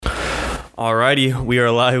Alrighty, we are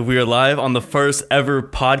live. We are live on the first ever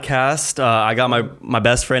podcast. I got my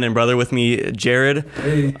best friend and brother with me, Jared.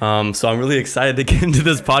 Hey. So I'm really excited to get into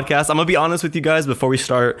this podcast. I'm gonna be honest with you guys before we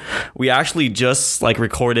start. We actually just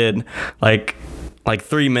recorded like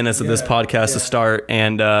 3 minutes of this podcast to start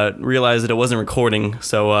and realized that it wasn't recording.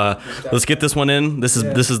 So let's get this one in. This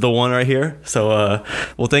is the one right here. So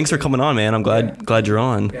well, thanks for coming on, man. I'm glad you're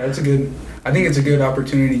on. Yeah, I think it's a good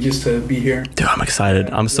opportunity just to be here. Dude, I'm excited.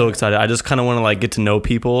 I'm so excited. I just kind of want to get to know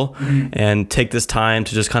people and take this time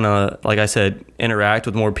to just kind of, like I said, interact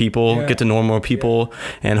with more people, get to know more people,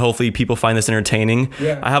 and hopefully people find this entertaining.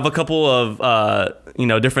 I have a couple of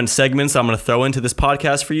different segments I'm going to throw into this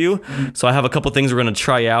podcast for you. So I have a couple things we're going to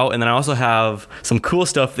try out, and then I also have some cool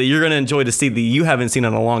stuff that you're going to enjoy to see that you haven't seen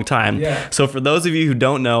in a long time. So for those of you who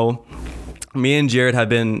don't know, me and Jared have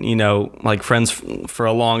been, friends for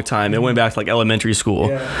a long time. It went back to elementary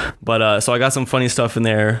school. But so I got some funny stuff in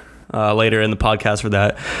there later in the podcast for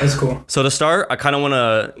that. That's cool. So to start, I kind of want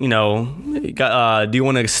to, do you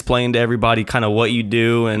want to explain to everybody kind of what you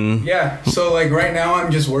do? And so right now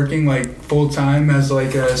I'm just working full time as a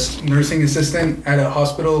nursing assistant at a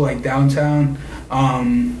hospital downtown.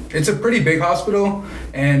 It's a pretty big hospital,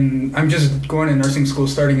 and I'm just going to nursing school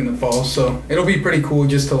starting in the fall, so it'll be pretty cool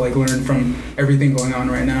just to learn from everything going on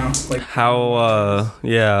right now.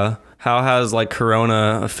 How has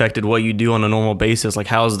Corona affected what you do on a normal basis?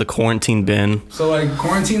 How's the quarantine been? So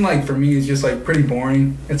quarantine for me is just pretty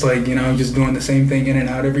boring. It's just doing the same thing in and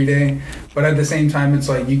out every day, but at the same time it's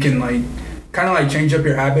you can kind of change up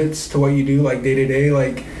your habits to what you do day to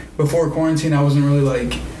day. Before quarantine I wasn't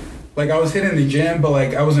really I was hitting the gym, but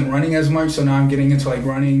I wasn't running as much, so now I'm getting into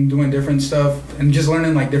running, doing different stuff, and just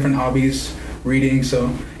learning different hobbies, reading.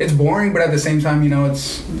 So it's boring, but at the same time,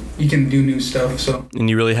 it's you can do new stuff. So and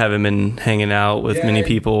you really haven't been hanging out with many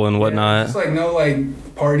people and whatnot. Just no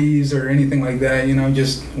parties or anything like that.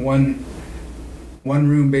 Just one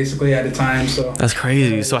room basically at a time. So that's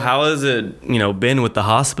crazy. So how has it been with the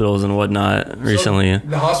hospitals and whatnot recently? So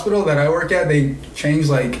the hospital that I work at, they changed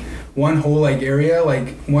one whole area,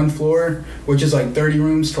 one floor, which is 30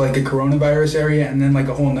 rooms to a coronavirus area, and then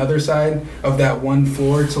a whole nother side of that one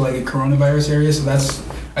floor to a coronavirus area. So that's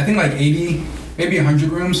I think 80, maybe 100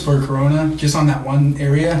 rooms for corona just on that one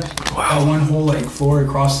area. Wow. That one whole floor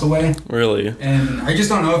across the way. Really? And I just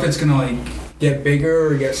don't know if it's gonna get bigger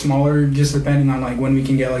or get smaller, just depending on when we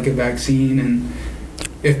can get a vaccine and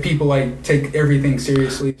if people take everything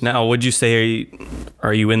seriously. Now, would you say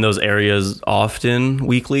are you in those areas often,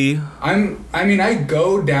 weekly? I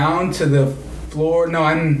go down to the floor. No,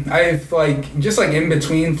 I've just in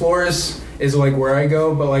between floors is where I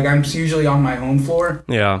go, but I'm usually on my own floor.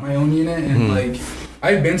 Yeah. My own unit, and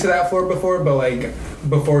I've been to that floor before, but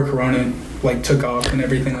before Corona took off and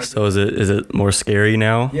everything. So is it more scary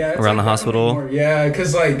now? Yeah, around the hospital. Yeah,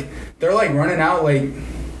 because they're running out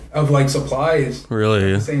of supplies.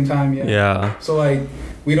 Really? At the same time, yeah. Yeah. So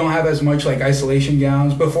we don't have as much isolation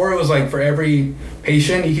gowns. Before it was for every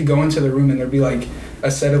patient you could go into the room and there'd be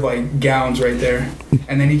a set of gowns right there,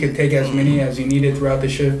 and then you could take as many as you needed throughout the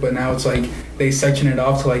shift. But now it's they section it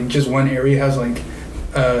off to just one area has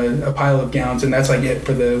a pile of gowns, and that's it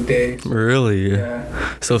for the day. Really?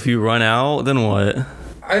 Yeah. So if you run out, then what?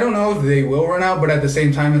 I don't know if they will run out, but at the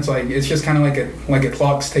same time it's it's just kind of like a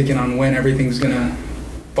clock's ticking on when everything's gonna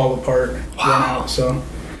fall apart. Wow. Run out. So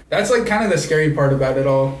that's kind of the scary part about it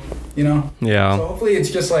all, Yeah. So hopefully it's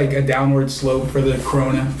just a downward slope for the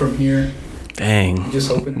corona from here. Dang. I'm just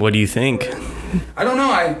hoping. What do you think? I don't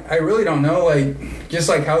know. I really don't know.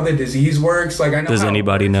 Just how the disease works. I know. Does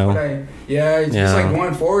anybody know? It's just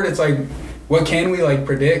going forward. It's what can we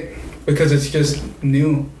predict? Because it's just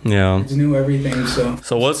new. Yeah. It's new everything.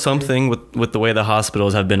 So what's something with the way the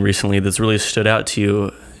hospitals have been recently that's really stood out to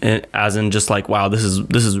you? As in just wow, this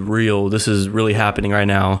is real, this is really happening right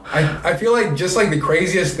now? I feel just the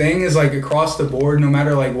craziest thing is across the board, no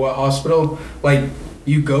matter what hospital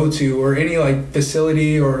you go to or any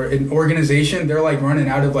facility or an organization, they're running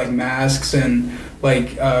out of masks and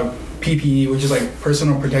PPE, which is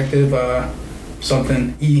personal protective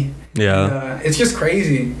something E. Yeah. And, it's just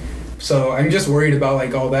crazy. So I'm just worried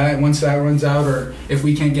about all that. Once that runs out, or if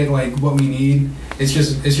we can't get what we need, it's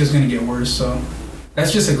just gonna get worse. So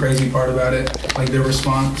that's just the crazy part about it. Their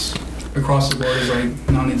response across the board is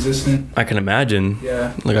non-existent. I can imagine.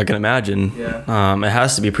 Yeah. I can imagine. Yeah. It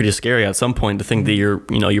has to be pretty scary at some point to think that you're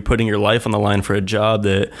putting your life on the line for a job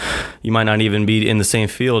that you might not even be in the same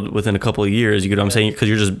field within a couple of years. You know what I'm saying? Because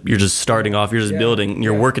you're just starting off, you're just building,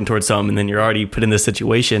 you're working towards something, and then you're already put in this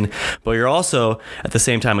situation. But you're also at the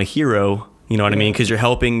same time a hero. You know what I mean? Because you're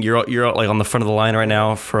helping. You're like on the front of the line right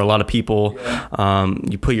now for a lot of people. Yeah.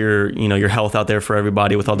 You put your health out there for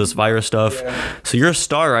everybody with all this virus stuff. Yeah. So you're a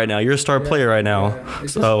star right now. You're a star player right now. Yeah.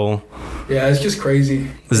 So. It's just crazy.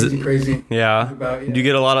 Crazy. Yeah. Do you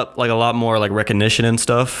get a lot more like recognition and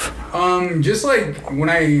stuff? Just like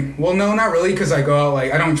when no, not really, because I go out,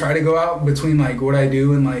 like I don't try to go out between like what I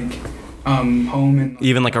do and like home and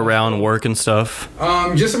even like around work and stuff.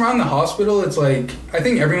 Just around the hospital, it's like I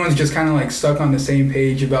think everyone's just kind of like stuck on the same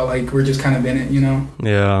page about like we're just kind of in it, you know?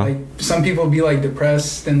 Yeah. Like some people be like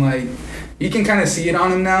depressed and like you can kind of see it on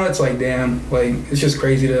them now. It's like damn, like it's just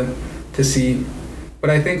crazy to see. But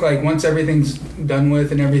I think like once everything's done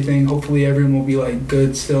with and everything, hopefully everyone will be like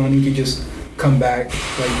good still, and you could just come back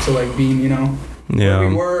like to like being, you know, yeah,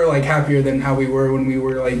 we were like happier than how we were when we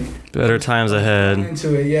were like better times ahead.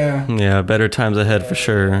 Into it, yeah. Yeah, better times ahead for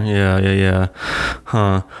sure. Yeah.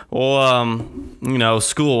 Huh. Well, you know,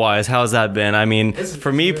 school-wise, how's that been? I mean,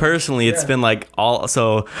 for me personally, it's been like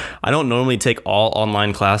so I don't normally take all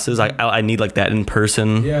online classes. I need like that in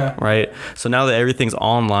person, right? So now that everything's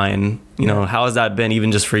online, you know, how has that been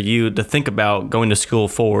even just for you to think about going to school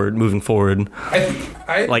moving forward?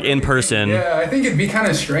 I like in person. Yeah, I think it'd be kind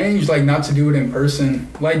of strange like not to do it in person.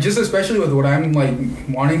 Like just especially with what I'm like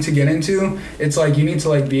wanting to get into, it's like you need to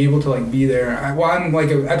like be able to like be there. I'm like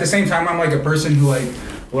at the same time I'm like a person who like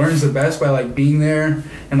learns the best by like being there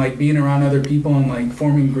and like being around other people and like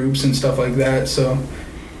forming groups and stuff like that. So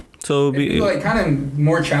it'd be like kind of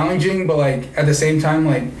more challenging, but like at the same time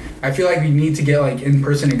like I feel like we need to get like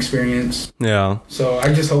in-person experience. Yeah. So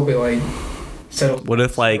I just hope it like settles. What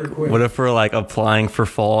if we're like applying for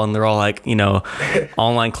fall and they're all like, you know,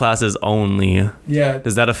 online classes only? Yeah.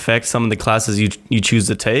 Does that affect some of the classes you choose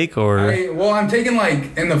to take, or? I'm taking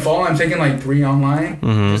like in the fall I'm taking like 3 online,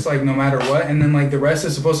 just like no matter what, and then like the rest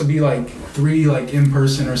is supposed to be like 3 like in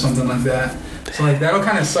person or something like that. So like that'll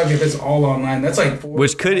kind of suck if it's all online. That's like 4.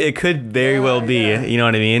 Which could very well be. Yeah. You know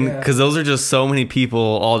what I mean? Because those are just so many people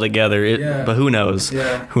all together. But who knows?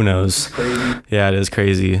 Yeah. Who knows? It's crazy. Yeah, it is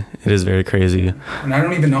crazy. It is very crazy. And I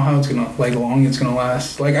don't even know how it's gonna long it's gonna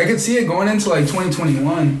last. Like I could see it going into like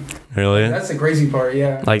 2021. Really? That's the crazy part.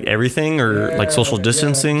 Yeah. Like everything, or like social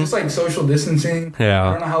distancing? Just like social distancing. Yeah.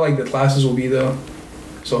 I don't know how like the classes will be though.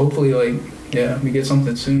 So hopefully like we get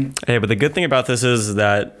something soon. Hey, but the good thing about this is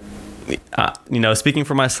that, you know, speaking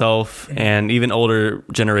for myself and even older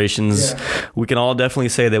generations, we can all definitely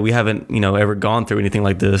say that we haven't, you know, ever gone through anything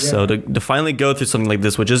like this. So to finally go through something like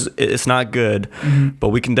this, which is, it's not good, but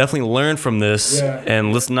we can definitely learn from this,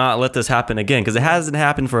 and let's not let this happen again, because it hasn't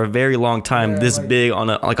happened for a very long time, this like, big on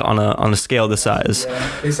a scale this size.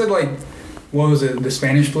 They said like, what was it? The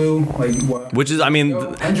Spanish flu, like what? Which is, I mean,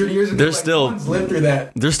 100 years ago, there's like, still lived through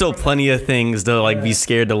that. There's still plenty of things to like be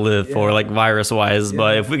scared to live for, like virus wise.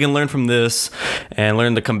 But if we can learn from this and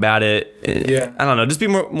learn to combat it, I don't know, just be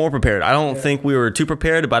more prepared. I don't think we were too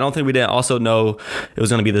prepared, but I don't think we didn't also know it was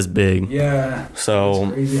going to be this big. Yeah. So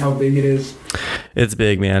it's crazy how big it is. It's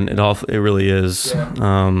big, man. It really is.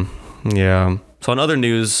 Yeah. So on other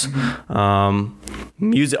news,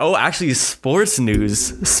 music. Oh, actually, sports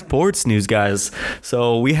news, guys.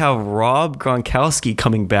 So we have Rob Gronkowski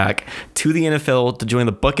coming back to the NFL to join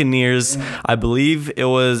the Buccaneers. I believe it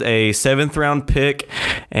was a 7th round pick,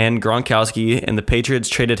 and Gronkowski and the Patriots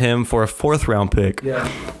traded him for a 4th round pick.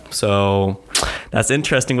 Yeah. So that's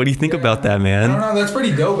interesting. What do you think about that, man? I don't know. That's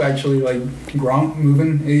pretty dope, actually. Like Gronk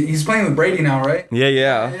moving. He's playing with Brady now, right?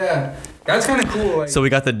 Yeah. That's kind of cool. Like, so we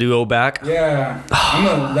got the duo back? Yeah.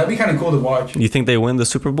 That'd be kind of cool to watch. You think they win the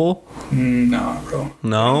Super Bowl? No, bro.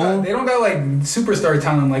 No? They don't got like superstar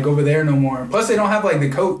talent like over there no more. Plus they don't have like the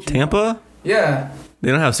coach. Tampa? Know? Yeah.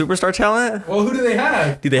 They don't have superstar talent? Well, who do they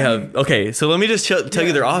have? Okay, so let me just tell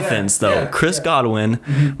you their offense, though. Chris Godwin,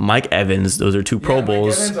 Mike Evans, those are 2 Pro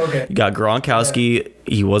Bowls. Okay. You got Gronkowski,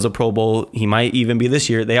 he was a Pro Bowl. He might even be this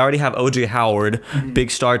year. They already have O.J. Howard, big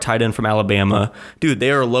star tight end from Alabama. Dude, they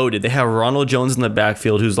are loaded. They have Ronald Jones in the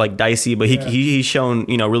backfield, who's like dicey, but he's shown,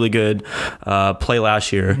 you know, really good play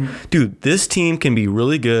last year. Dude, this team can be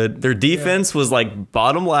really good. Their defense was like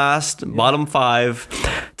bottom 5.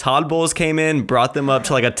 Todd Bowles came in, brought them up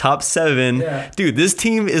to like a top 7. Dude, this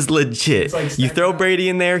team is legit. Like you throw Brady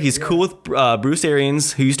in there, he's cool with Bruce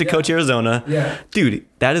Arians, who used to coach Arizona. Dude,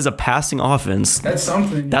 that is a passing offense. That's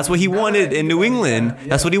something. That's what he wanted in New England.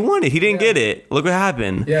 That's what he wanted. He didn't get it. Look what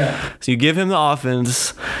happened. So you give him the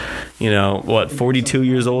offense. You know what? 42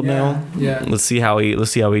 years old now. Let's see how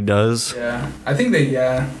he does. I think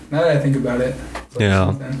now that I think about it.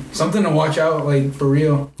 Like something to watch out, like, for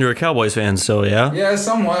real. You're a Cowboys fan, so yeah. Yeah,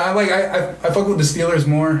 somewhat. I fuck with the Steelers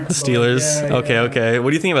more. The Steelers. Like, okay. What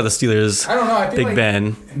do you think about the Steelers? I don't know. I feel Big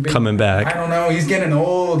Ben coming back. I don't know. He's getting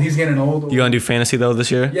old. You gonna do fantasy though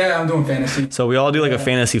this year? Yeah, I'm doing fantasy. So we all do like a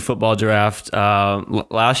fantasy football draft.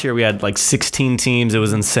 Last year we had like 16 teams. It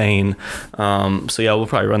was insane. So yeah, we'll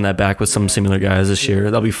probably run that back with some similar guys this year.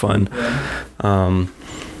 That'll be fun. Yeah.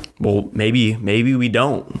 Well, maybe we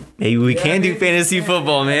don't. Maybe we can do fantasy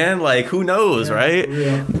football, man. Like, who knows, right?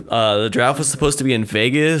 Yeah. The draft was supposed to be in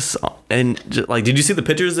Vegas, and like, did you see the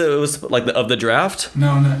pictures that it was like of the draft?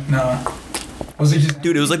 No. Was it just?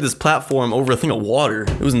 Dude, it was like this platform over a thing of water.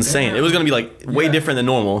 It was insane. It was gonna be like way different than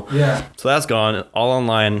normal. Yeah. So that's gone. All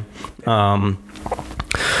online.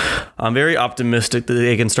 I'm very optimistic that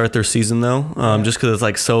they can start their season though, just because it's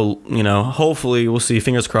like so, hopefully we'll see,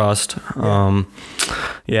 fingers crossed.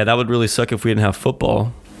 Yeah, that would really suck if we didn't have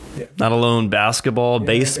football. Yeah. Not alone basketball,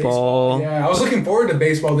 baseball. Yeah, I was looking forward to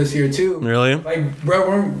baseball this year too. Really? Like, bro,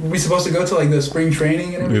 weren't we supposed to go to like the spring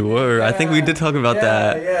training and everything? We were. Yeah. I think we did talk about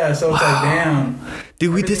that. Yeah, so it's like, damn.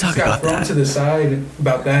 Dude, we did talk about that. Thrown to the side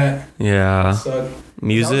about that. Yeah. So,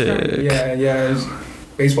 music.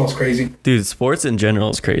 Baseball's crazy. Dude, sports in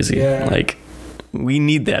general is crazy. Yeah. Like, we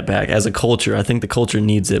need that back as a culture. I think the culture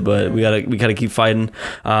needs it, but we gotta keep fighting.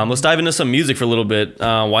 Let's dive into some music for a little bit.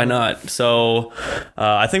 Why not? So,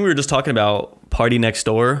 I think we were just talking about Party Next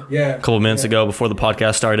Door a couple minutes ago before the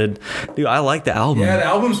podcast started. Dude, I like the album. Yeah, the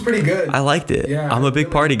album's pretty good. I liked it. Yeah, I'm a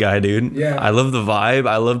big party guy, dude. Yeah. I love the vibe.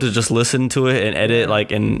 I love to just listen to it and edit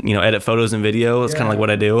edit photos and video. It's kind of like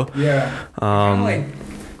what I do. Yeah.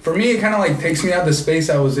 For me, it kind of like takes me out the space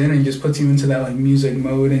I was in and just puts you into that like music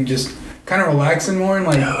mode and just kind of relaxing more, and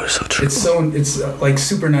like so true. It's like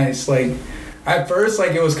super nice. Like at first,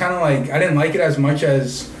 like it was kind of like I didn't like it as much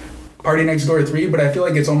as Party Next Door 3, but I feel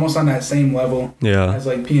like it's almost on that same level as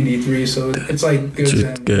like P&D 3, so it's like good.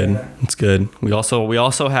 It's good. Yeah. It's good. We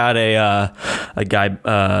also had a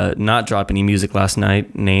guy not drop any music last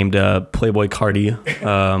night named Playboy Cardi.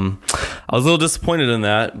 I was a little disappointed in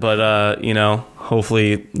that, but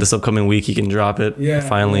hopefully this upcoming week he can drop it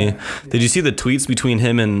finally. Yeah. Did you see the tweets between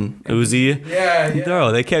him and Uzi? Yeah.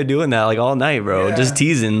 Bro, they kept doing that like all night, bro. Just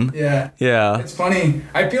teasing. Yeah. Yeah. It's funny.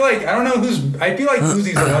 I feel like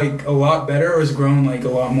Uzi's like a lot better or has grown like a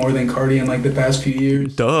lot more than Cardi in like the past few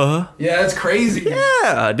years. Duh. Yeah, it's crazy.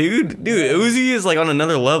 Yeah, dude. Uzi is like on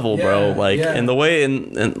another level, bro. Like in the way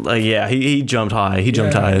and like he jumped high. He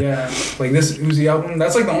jumped high. Yeah. Like this Uzi album,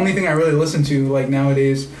 that's like the only thing I really listen to like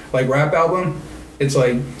nowadays. Like rap album. It's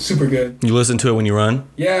like super good. You listen to it when you run?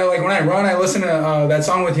 Yeah, like when I run, I listen to that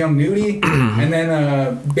song with Young Nudie and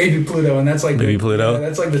then Baby Pluto, and that's like Pluto. Yeah,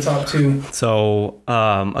 that's like the top two. So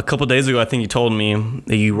a couple days ago, I think you told me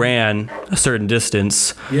that you ran a certain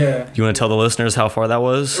distance. Yeah. You want to tell the listeners how far that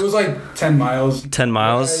was? It was like 10 miles. 10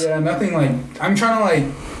 miles? Yeah, nothing like. I'm trying to like,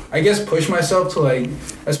 I guess, push myself to like,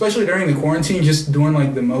 especially during the quarantine, just doing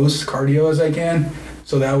like the most cardio as I can.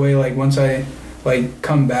 So that way, like once I like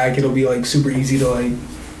come back, it'll be like super easy to like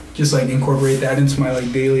just like incorporate that into my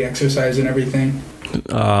like daily exercise and everything.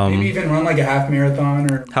 Maybe even run like a half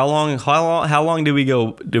marathon or. How long did we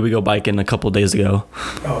go biking a couple days ago?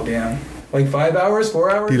 Oh damn. Like 5 hours, 4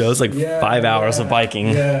 hours? Dude, that was like 5 hours of biking.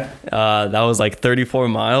 Yeah. That was like 34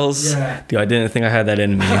 miles. Yeah. Dude, I didn't think I had that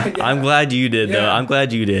in me. I'm glad you did though. I'm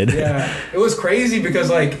glad you did. Yeah. It was crazy because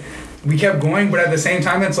like we kept going, but at the same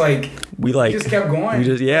time it's like we just kept going. We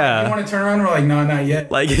just You want to turn around? We're like, no, not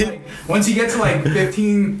yet. Like once you get to like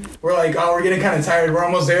 15, we're like, oh, we're getting kind of tired. We're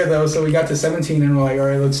almost there though. So we got to 17 and we're like, all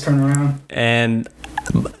right, let's turn around. And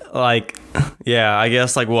like, yeah, I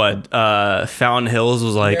guess like what? Fountain Hills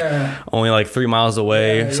was like only like 3 miles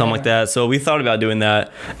away, something like that. So we thought about doing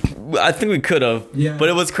that. I think we could have. Yeah. But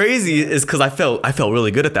it was crazy is because I felt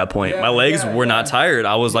really good at that point. My legs were not tired.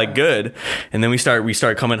 I was like good. And then we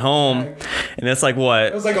start coming home, and it's like what?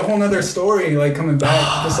 It was like a whole nother story, like coming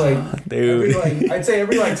back. Just like dude. I'd say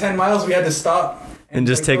every like 10 miles we had to stop. And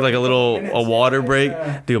just take like a water break.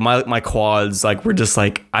 Yeah. Dude, my quads like were just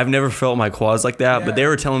like, I've never felt my quads like that, but they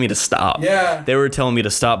were telling me to stop. Yeah. They were telling me to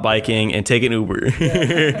stop biking and take an Uber.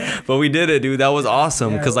 Yeah. But we did it, dude. That was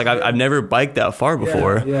awesome because like I've never biked that far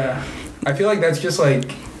before. Yeah. I feel like that's just like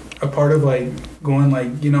a part of like going like,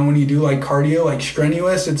 when you do like cardio, like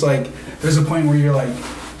strenuous, it's like there's a point where you're like,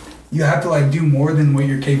 you have to like do more than what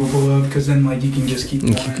you're capable of, because then like you can just keep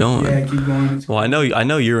going. Keep going. Yeah, keep going. Well, I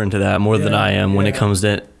know you're into that more than I am when it comes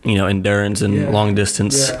to endurance and long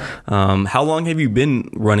distance. Yeah. How long have you been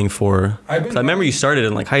running for? I remember you started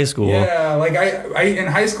in like high school. Yeah, like I in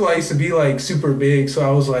high school I used to be like super big, so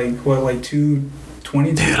I was like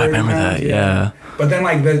 220. Dude, I remember that. Yeah. But then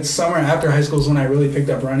like the summer after high school is when I really picked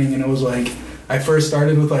up running, and it was like I first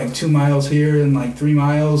started with like 2 miles here and like 3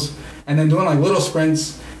 miles, and then doing like little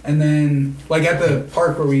sprints, and then like at the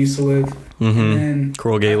park where we used to live, and then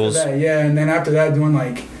Coral Gables. And then after that doing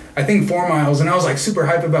like I think 4 miles, and I was like super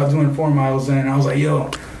hyped about doing 4 miles, and I was like,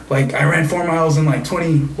 yo, like I ran 4 miles in like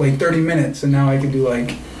 30 minutes, and now I could do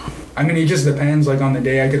like, I mean, it just depends. Like on the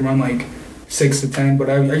day I could run like 6 to 10, but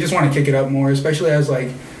I just want to kick it up more, especially as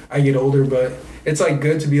like I get older. But it's like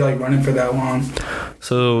good to be like running for that long.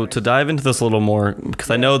 So to dive into this a little more, because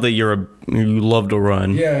I know that you love to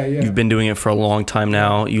run. Yeah. You've been doing it for a long time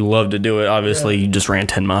now. You love to do it. Obviously, you just ran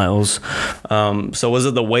 10 miles. So was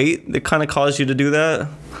it the weight that kind of caused you to do that?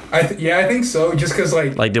 I think so. Just because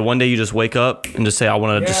like did one day you just wake up and just say, I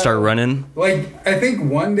want to just start running? Like I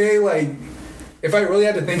think one day, like if I really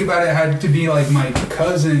had to think about it, it had to be like my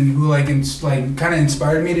cousin who like kind of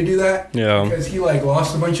inspired me to do that. Yeah. Because he like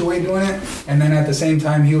lost a bunch of weight doing it, and then at the same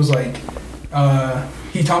time he was like,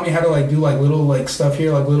 he taught me how to like do like little like stuff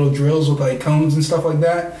here, like little drills with like cones and stuff like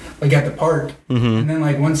that, like at the park. And then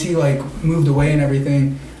like once he like moved away and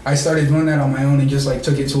everything, I started doing that on my own and just like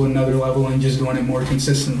took it to another level and just doing it more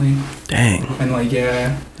consistently. Dang. And like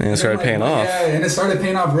and it started paying off. Yeah, and it started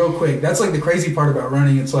paying off real quick. That's like the crazy part about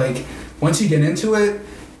running. It's like once you get into it,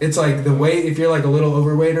 it's like the weight, if you're like a little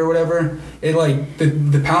overweight or whatever, it like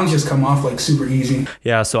the pounds just come off like super easy.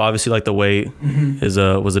 Yeah, so obviously like the weight was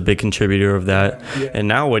a big contributor of that. Yeah. And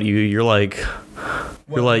now what you're like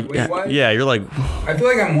you're like I feel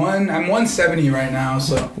like I'm 170 right now,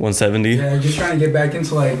 so 170. Yeah, just trying to get back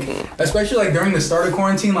into like, especially like during the start of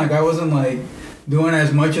quarantine, like I wasn't like doing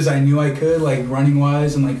as much as I knew I could, like running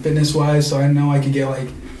wise and like fitness wise, so I know I could get like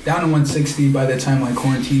down to 160 by the time like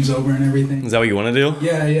quarantine's over and everything. Is that what you want to do?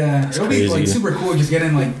 Yeah. It'll be like super cool just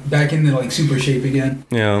getting like back into like super shape again.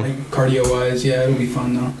 Yeah. Like cardio wise, yeah, it'll be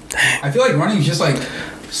fun though. I feel like running is just like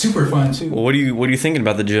super fun too. Well, what are you thinking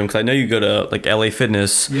about the gym? Because I know you go to like LA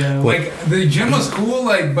Fitness. Yeah, like the gym was cool,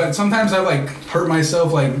 like, but sometimes I like hurt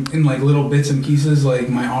myself like in like little bits and pieces. Like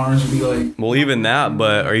my arms would be like. Well, even that,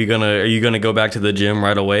 but are you gonna go back to the gym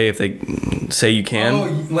right away if they say you can?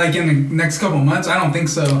 Oh, like in the next couple months? I don't think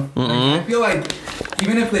so. Like, I feel like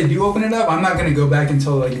even if they do open it up, I'm not gonna go back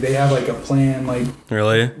until like they have like a plan. Like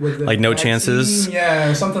really, like no vaccine, chances.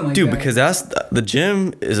 Yeah, something like that. Dude, that. because the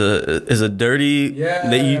gym is a dirty.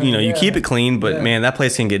 Yeah. You keep it clean, but man, that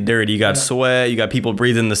place can get dirty. You got sweat. You got people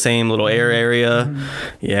breathing the same little area.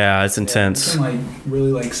 Yeah, it's intense. You can like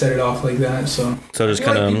really like set it off like that. So just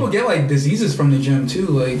kind of people get like diseases from the gym too.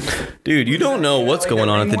 Like, dude, you don't know what's going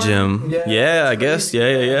on at the gym. Yeah, I guess.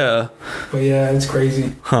 Yeah. But yeah, it's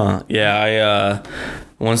crazy. Huh? Yeah,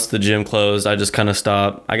 once the gym closed, I just kind of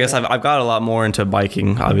stopped. I guess I've got a lot more into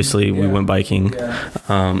biking. Obviously, we went biking. Yeah.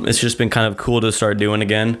 It's just been kind of cool to start doing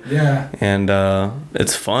again. Yeah. And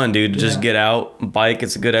it's fun, dude. Just get out, bike.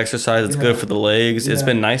 It's a good exercise. It's good for the legs. It's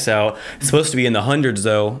been nice out. It's supposed to be in the hundreds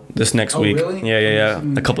though this next week. Really? Yeah.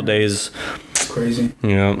 A couple days. It's crazy.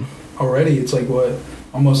 Yeah. Already, it's like what?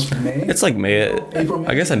 Almost May. It's like May. April, May?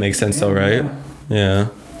 I guess that makes sense though, right? Yeah.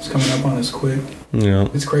 It's coming up on us quick. Yeah.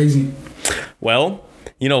 It's crazy. Well,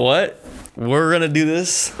 you know what? We're going to do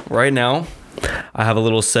this right now. I have a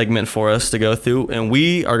little segment for us to go through, and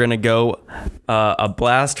we are going to go a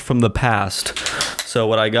blast from the past. So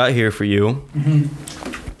what I got here for you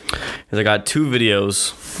is I got 2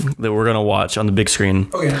 videos that we're going to watch on the big screen.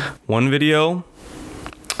 Okay. One video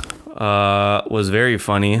was very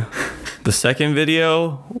funny. The second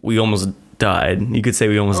video, we almost died. You could say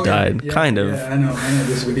we almost died. Yeah, kind of. Yeah, I know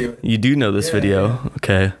this video. You do know this video. Yeah.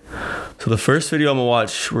 Okay. So the first video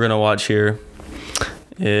we're gonna watch here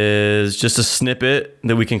is just a snippet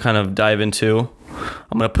that we can kind of dive into.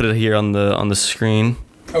 I'm gonna put it here on the screen.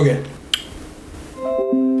 Okay.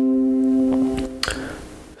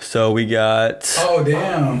 So we got. Oh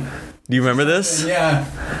damn. Do you remember this? Yeah.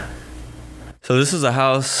 So this is a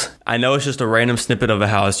house. I know it's just a random snippet of a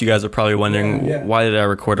house. You guys are probably wondering why did I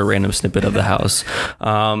record a random snippet of the house?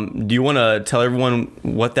 Do you want to tell everyone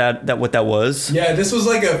what that was? Yeah, this was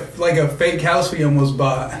like a fake house we almost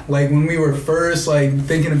bought. Like when we were first like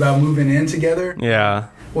thinking about moving in together. Yeah.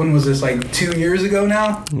 When was this? Like 2 years ago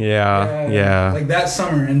now? Yeah. Like that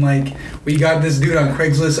summer, and like we got this dude on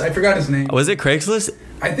Craigslist. I forgot his name. Was it Craigslist?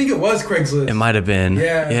 I think it was Craigslist. It might have been.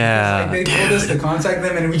 Yeah. Like they told us to contact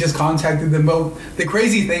them, and we just contacted them both. The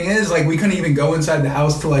crazy thing is, like, we couldn't even go inside the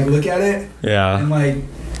house to like look at it. Yeah. And like,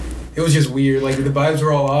 it was just weird. Like the vibes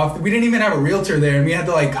were all off. We didn't even have a realtor there, and we had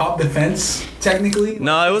to like hop the fence technically?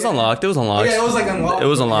 No, it was unlocked. It was unlocked. Yeah, it was like unlocked. It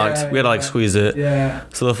was unlocked. Yeah, we had to like squeeze it. Yeah.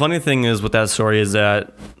 So the funny thing is with that story is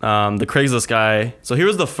that the Craigslist guy. So here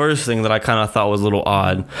was the first thing that I kind of thought was a little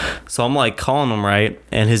odd. So I'm like calling him, right,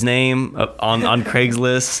 and his name on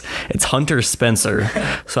Craigslist, it's Hunter Spencer.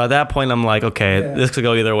 So at that point I'm like, okay, this could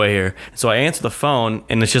go either way here. So I answer the phone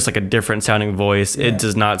and it's just like a different sounding voice. It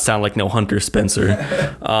does not sound like no Hunter Spencer.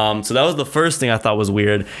 So that was the first thing I thought was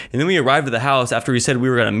weird. And then we arrived at the house after we said we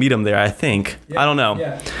were gonna meet him there. I think I don't know.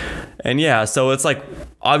 Yeah. And so it's like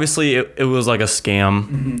obviously it was like a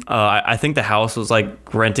scam. I think the house was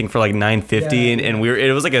like renting for like $950 and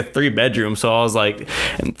it was like a 3-bedroom. So I was like,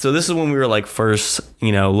 and so this is when we were like first,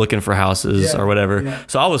 looking for houses or whatever. Yeah.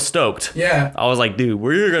 So I was stoked. Yeah. I was like, dude,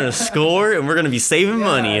 we're gonna score and we're gonna be saving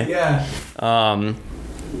money. Yeah. And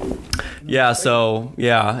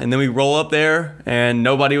then we roll up there and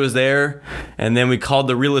nobody was there, and then we called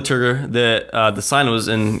the realtor that the sign was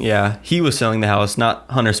in. He was selling the house, not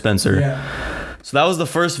Hunter Spencer. So that was the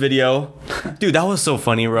first video. Dude, that was so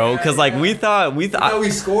funny, bro, because we thought we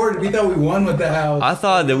scored. We thought we won with the house. I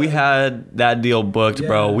thought that we had that deal booked,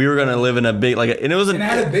 bro. We were gonna live in a big and it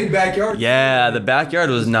had a big backyard. Yeah, the backyard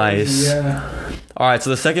was nice. All right, so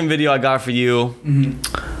the second video I got for you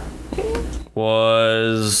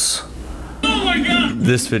was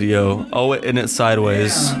this video. Oh, and it's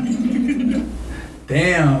sideways.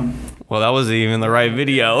 Damn. Well, that wasn't even the right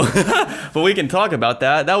video. But we can talk about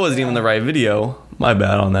that. That wasn't even the right video. My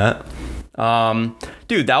bad on that.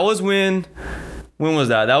 Dude, that was when was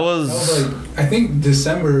that? That was like, I think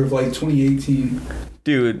December of 2018.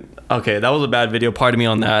 Dude, okay, that was a bad video. Pardon me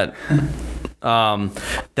on that.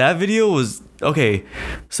 That video was okay.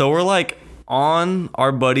 So we're like on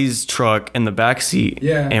our buddy's truck in the back seat,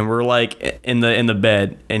 and we're like in the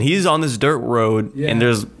bed, and he's on this dirt road, and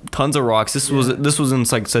there's tons of rocks. This was in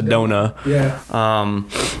like Sedona.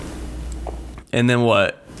 And then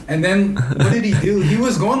what? And then what did he do? He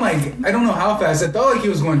was going I don't know how fast. It felt like he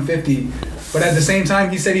was going 50. But at the same time,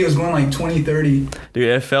 he said he was going 20, 30. Dude,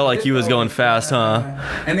 it felt like he was going fast, huh?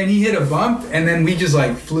 And then he hit a bump, and then we just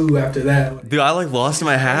flew after that. Dude, I lost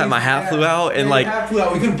my hat. My hat flew out, and my hat flew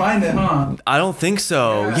out. We couldn't find it, huh? I don't think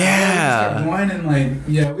so. Yeah. We just kept going, and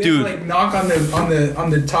we had to knock on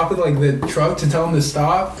the top of the truck to tell him to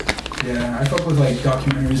stop. Yeah, I fuck with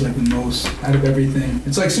documentaries the most out of everything.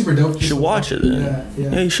 It's super dope. You should watch it then.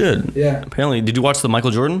 Yeah, you should. Yeah. Apparently, did you watch the Michael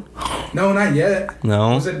Jordan? No, not yet.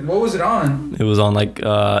 No. What was it on? It was on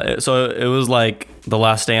so it was The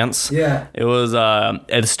Last Dance. Yeah. It was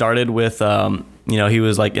it started with he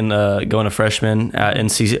was going to freshman at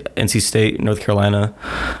NC State, North Carolina.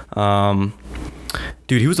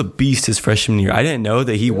 Dude, he was a beast his freshman year. I didn't know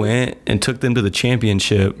that he went and took them to the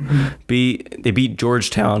championship. They beat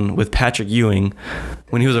Georgetown with Patrick Ewing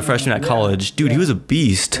when he was a freshman at college. Dude, he was a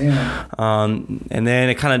beast. And then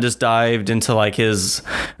it kind of just dived into his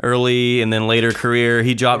early and then later career.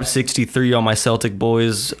 He dropped 63 on my Celtic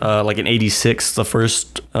boys, in 86, the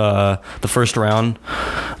first round.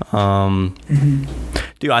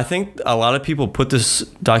 Dude, I think a lot of people put this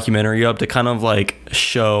documentary up to kind of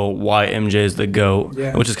show why MJ is the GOAT,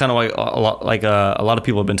 which is kind of a lot of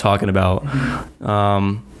people have been talking about.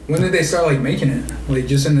 When did they start making it?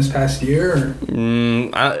 Just in this past year? Or?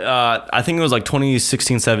 I think it was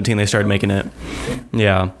 2016, 17 they started making it.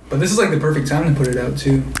 Yeah. But this is the perfect time to put it out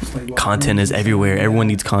too. Content is everywhere. Everyone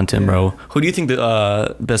needs content, bro. Who do you think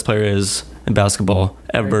the best player is in basketball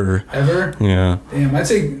ever? Ever? Yeah. Damn, I'd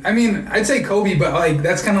say Kobe, but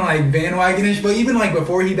that's kind of bandwagonish. But even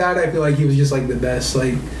before he died, I feel he was just the best.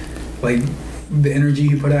 The energy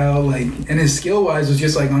he put out, and his skill wise was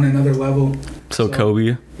just on another level. So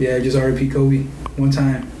Kobe. Yeah, just R.I.P. Kobe. One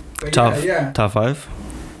time. But top 5?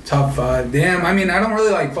 Top 5. Damn, I don't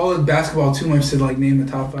really follow basketball too much to name the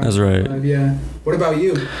top 5. That's right. 5, yeah. What about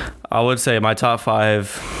you? I would say my top 5.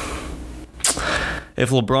 If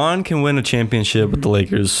LeBron can win a championship with the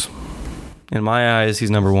Lakers, in my eyes, he's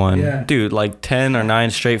number 1. Yeah. Dude, 10 or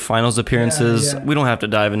 9 straight finals appearances. We don't have to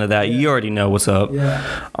dive into that. You already know what's up.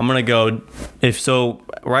 Yeah. I'm gonna go.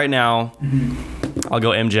 Right now, I'll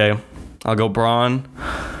go MJ. I'll go Braun.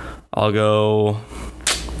 I'll go,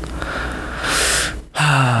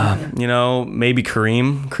 maybe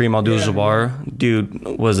Kareem. Kareem Abdul-Jabbar. Dude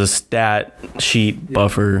was a stat sheet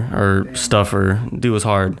buffer or stuffer. Dude was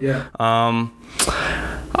hard. Yeah.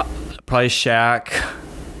 Probably Shaq.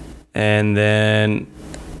 And then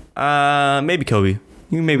maybe Kobe.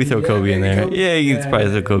 You can maybe throw Kobe in there. Kobe. Yeah, you can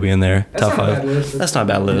probably throw Kobe in there. Top 5. That's not a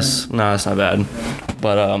bad list. No, that's not bad.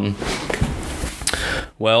 But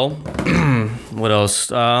well, what else?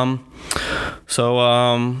 So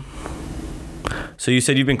you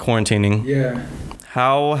said you've been quarantining. Yeah.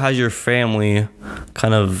 how has your family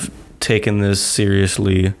kind of taken this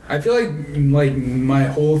seriously? I feel like my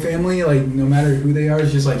whole family, like no matter who they are,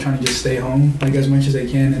 is just like trying to just stay home like as much as they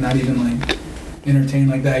can and not even like entertain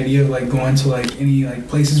like the idea of like going to like any like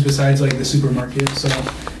places besides like the supermarket. So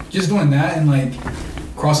just doing that and like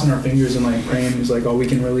crossing our fingers and like praying is like all we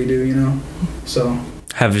can really do, you know. So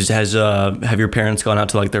have your parents gone out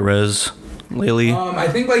to like the res lately? I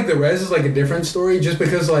think like the res is like a different story, just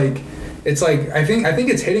because like it's like I think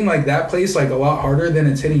it's hitting like that place like a lot harder than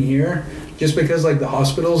it's hitting here, just because like the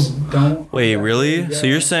hospitals don't. Wait, really? Yeah. So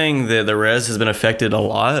you're saying that the res has been affected a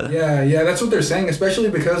lot? Yeah, that's what they're saying,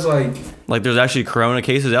 especially because like there's actually corona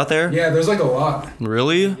cases out there? Yeah, there's like a lot.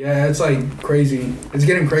 Really? Yeah, it's like crazy. It's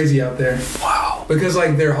getting crazy out there. Wow. Because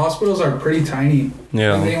like their hospitals are pretty tiny.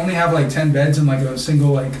 Yeah. Like, they only have like 10 beds in like a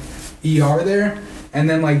single like ER there, and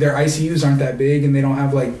then like their ICUs aren't that big, and they don't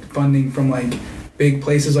have like funding from like big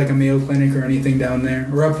places like a Mayo Clinic or anything down there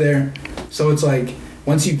or up there. So it's like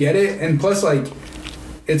once you get it, and plus like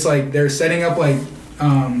it's like they're setting up like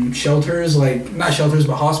shelters, like not shelters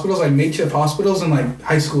but hospitals, like makeshift hospitals and like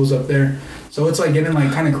high schools up there. So it's like getting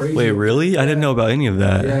like kind of crazy. Wait, really? I didn't know about any of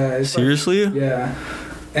that. Yeah. Seriously? Like, yeah.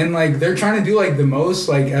 And like they're trying to do like the most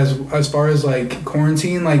like as far as like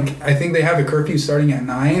quarantine, like I think they have a curfew starting at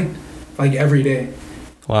 9 like every day.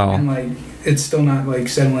 Wow. And like it's still not like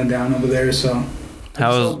settling down over there, so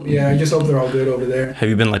I just hope they're all good over there. Have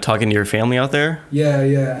you been like talking to your family out there?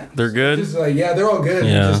 Yeah. They're good? Just like they're all good.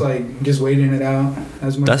 Yeah. Just waiting it out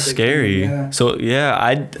as much. That's as scary. Yeah. So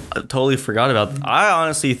I totally forgot about that. I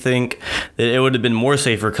honestly think that it would have been more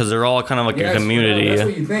safer because they're all kind of like a community. That's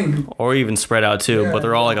what you think. Or even spread out too, but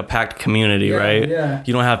they're all like a packed community, right? Yeah.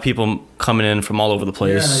 You don't have people coming in from all over the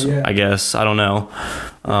place, I guess. I don't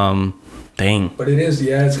know. Dang. But it is,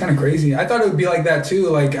 it's kind of crazy. I thought it would be like that too.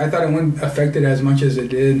 Like I thought it wouldn't affect it as much as it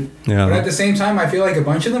did. Yeah. But at the same time, I feel like a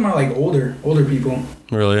bunch of them are like older people.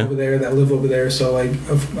 Really? Over there that live over there. So like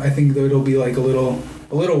I think that it'll be like a little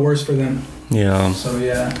worse for them. Yeah. So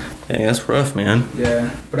yeah. Hey, that's rough, man.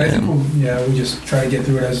 Yeah. But I think we'll just try to get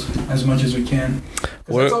through it as much as we can.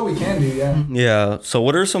 That's all we can do, Yeah. So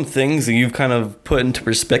what are some things that you've kind of put into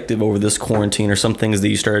perspective over this quarantine, or some things that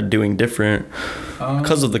you started doing different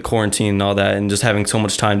because of the quarantine and all that, and just having so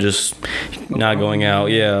much time just not going out?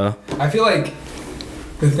 Yeah. I feel like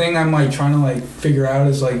the thing I'm like trying to like figure out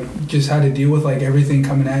is like just how to deal with like everything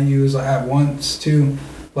coming at you is like at once too.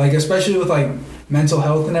 Like especially with like mental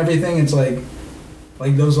health and everything, it's like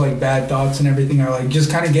those like bad thoughts and everything are like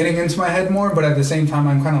just kind of getting into my head more, but at the same time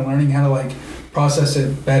I'm kind of learning how to like process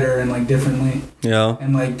it better and like differently. Yeah.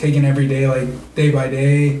 And like taking every day like day by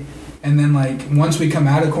day, and then like once we come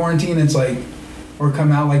out of quarantine, it's like or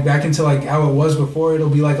come out like back into like how it was before, it'll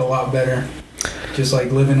be like a lot better. Just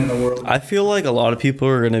like living in the world. I feel like a lot of people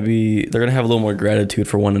are gonna have a little more gratitude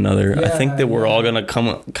for one another. I think that we're all gonna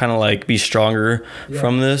come kind of like be stronger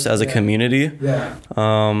from this as a community. Yeah.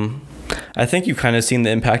 I think you've kind of seen the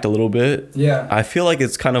impact a little bit. Yeah. I feel like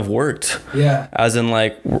it's kind of worked. Yeah. As in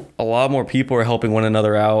like a lot more people are helping one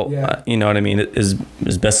another out. Yeah. You know what I mean? As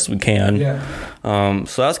best as we can. Yeah.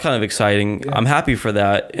 So that's kind of exciting. Yeah. I'm happy for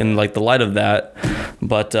that in like the light of that.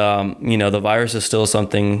 But the virus is still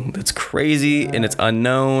something that's crazy and it's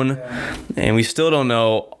unknown, and we still don't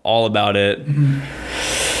know all about it.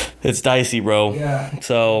 Mm-hmm. It's dicey, bro. Yeah.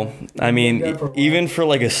 So I mean, even for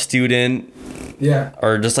like a student. Yeah.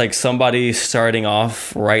 Or just like somebody starting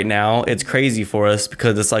off right now, it's crazy for us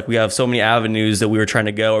because it's like we have so many avenues that we were trying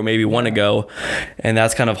to go or maybe want to go, and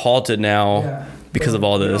that's kind of halted now because of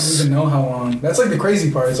all this. We don't even know how long. That's like the crazy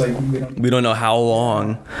part. It's like we don't know how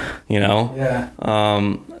long, you know.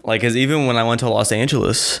 Yeah. Like, cause even when I went to Los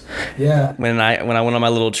Angeles, when I went on my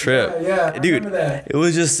little trip, dude, it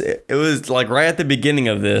was like right at the beginning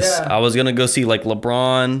of this. I was gonna go see like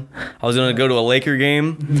LeBron. I was gonna go to a Laker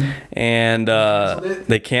game, and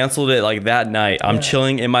they canceled it like that night. I'm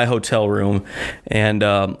chilling in my hotel room, and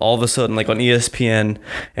all of a sudden, like on ESPN,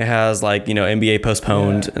 it has like NBA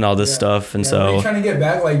postponed and all this stuff, and so. Were you trying to get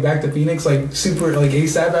back to Phoenix like super like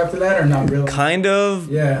ASAP after that, or not really? Kind of.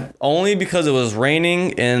 Yeah. Only because it was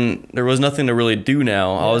raining and there was nothing to really do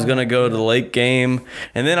now. I was gonna go to the Lake game,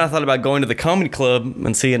 and then I thought about going to the comedy club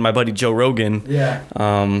and seeing my buddy Joe Rogan. Yeah.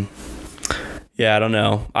 Yeah, I don't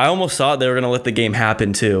know. I almost thought they were gonna let the game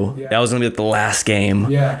happen too. That was gonna be like the last game.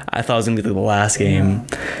 Yeah. I thought it was gonna be the last game.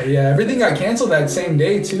 Yeah, everything got canceled that same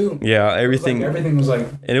day too. Yeah, everything. Everything was like.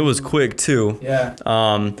 And it was quick too. Yeah.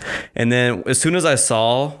 And then as soon as I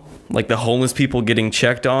saw like the homeless people getting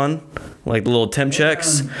checked on, like the little temp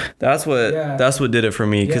checks. That's what did it for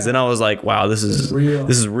me, because then I was like, wow, this is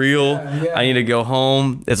real. Yeah. I need to go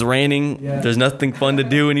home. It's raining. There's nothing fun to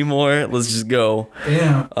do anymore. Let's just go.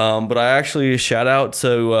 But I actually shout out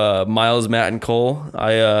to Miles, Matt, and Cole.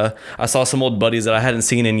 I saw some old buddies that I hadn't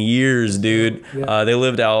seen in years, dude. They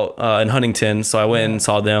lived out in Huntington, so I went and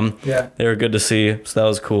saw them. They were good to see, so that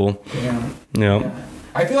was cool.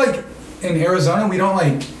 I feel like in Arizona we don't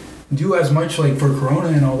like do as much like for Corona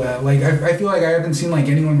and all that. Like I feel like I haven't seen like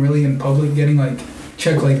anyone really in public getting like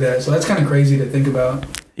checked like that. So that's kind of crazy to think about.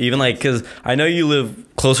 Even like, because I know you live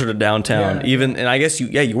closer to downtown, and I guess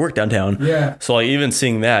you work downtown. So like even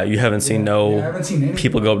seeing that, you haven't seen I haven't seen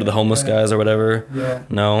people go up to the homeless guys or whatever.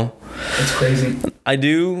 No. It's crazy.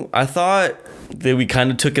 I thought that we kind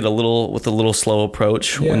of took it a little slow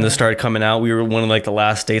approach when this started coming out. We were one of like the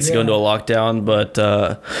last states to go into a lockdown, but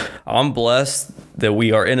I'm blessed that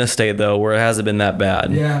we are in a state though where it hasn't been that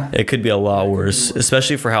bad. It could be a lot worse,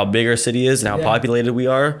 especially for how big our city is and how populated we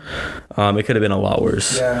are. It could have been a lot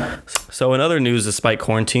worse. So in other news, despite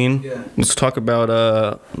quarantine, let's talk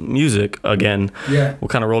about music again. We'll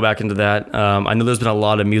kind of roll back into that. I know there's been a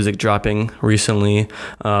lot of music dropping recently.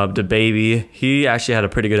 DaBaby, he actually had a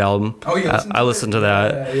pretty good album. I listened to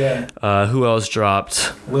that. Who else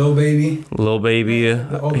dropped? Lil Baby.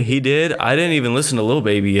 He did. I didn't even listen to Lil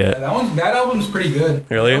Baby yet. That album's pretty good.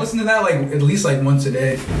 Really? I listen to that like at least like once a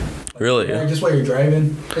day. Really? Just while you're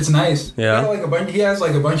driving. It's nice. He has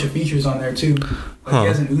like a bunch of features on there too. Like he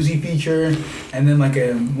has an Uzi feature, and then like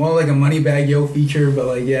a Moneybagg Yo feature, but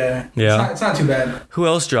like it's not too bad. Who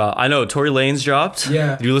else dropped? I know Tory Lanez dropped.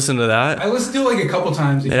 Did you listen to that? I listened to it like a couple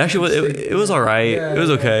times. It actually it was alright. It was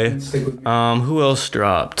okay. Who else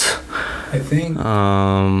dropped? I think The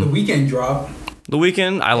Weeknd dropped. The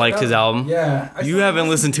Weeknd, I liked his album. You haven't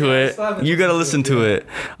listened to it. You gotta listen to it.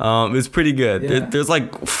 It's pretty good. There's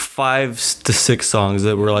like 5 to 6 songs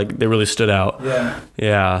that were like they really stood out.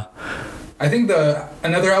 I think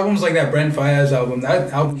another album's like that Brent Faiyaz album.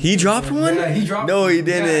 That album. He dropped one? Yeah, he dropped. No, he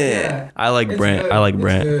didn't. I like Brent. Good. I like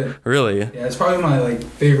Brent. Good. Really? Yeah, it's probably my like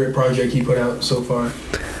favorite project he put out so far.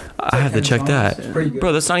 I have to check that. It's pretty good.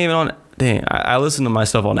 Bro, that's not even on. Dang, I listen to my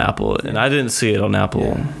stuff on Apple, and I didn't see it on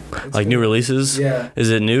Apple. Like new releases. Is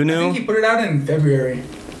it new? I think he put it out in February.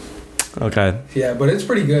 Okay. Yeah, but it's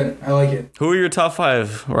pretty good. I like it. Who are your top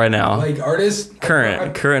 5 right now? Like artists?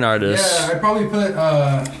 Current artists. Yeah, I'd probably put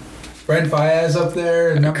Brent Faiyaz up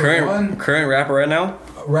there, number 1. Current rapper right now?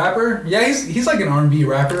 Rapper? Yeah, he's like an R&B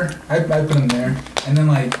rapper. I put him there. And then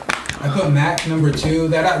like I put Mac number 2.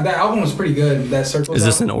 That album was pretty good. That Circles. Is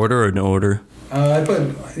this in order or no order?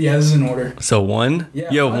 This is in order. So 1?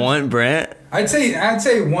 Yeah. One Brent? I'd say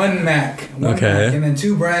 1 Mac. Mac, and then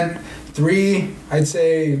 2 Brent. 3, I'd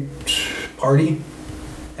say Party.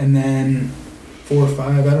 And then 4 or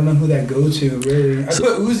 5, I don't know who that goes to, really. I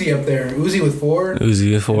put Uzi up there. Uzi with 4.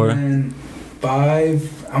 Uzi with 4. And then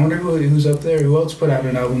 5, I wonder who's up there. Who else put out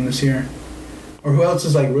an album this year? Or who else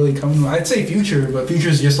is like really coming? I'd say Future, but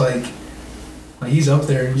Future's just like he's up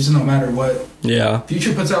there, just no matter what. Yeah.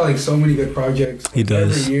 Future puts out like so many good projects. He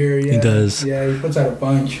does. Every year, He does. Yeah, he puts out a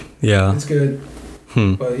bunch. Yeah. It's good.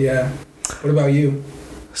 But yeah. What about you?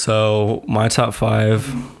 So my top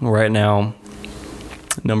 5 right now,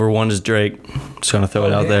 number 1 is Drake. Just gonna throw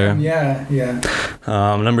it out there. Yeah.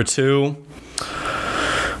 Number 2,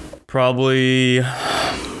 probably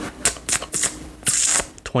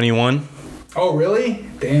 21. Oh really?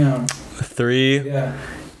 Damn. 3. Yeah.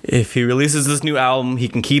 If he releases this new album, he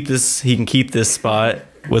can keep this spot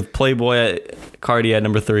with Playboy at Cardi at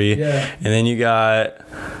number 3. Yeah. And then you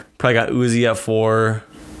probably got Uzi at 4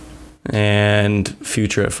 and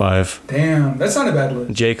Future at 5. Damn, that's not a bad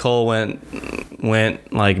list. J. Cole went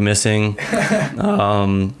like missing.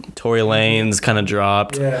 Tory Lanez kind of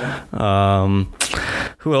dropped. Yeah.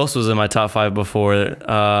 Who else was in my top 5 before?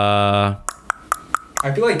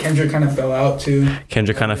 I feel like Kendrick kind of fell out too.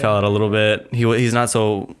 Kendrick kind of fell out a little bit. He's not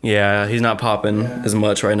so he's not popping as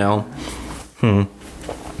much right now.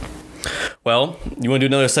 Well, you want to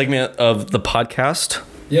do another segment of the podcast?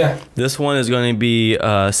 Yeah. This one is going to be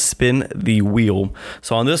Spin the Wheel.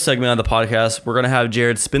 So on this segment of the podcast, we're going to have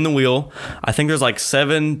Jared spin the wheel. I think there's like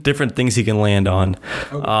 7 different things he can land on.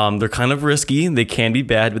 Okay. They're kind of risky. They can be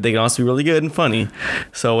bad, but they can also be really good and funny.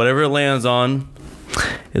 So whatever it lands on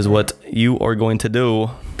is what you are going to do.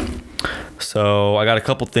 So I got a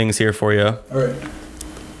couple things here for you. All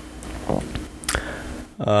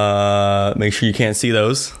right. Make sure you can't see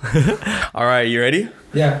those. All right, you ready?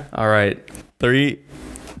 Yeah. All right. 3,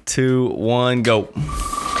 2, 1, go.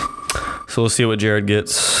 So we'll see what Jared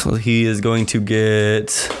gets. He is going to get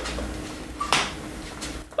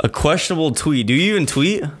A questionable tweet. Do you even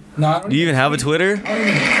tweet? No, I don't Do you even have a Twitter? I don't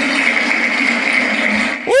even...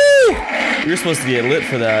 Woo! You're supposed to get lit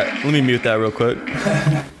for that. Let me mute that real quick.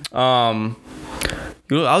 I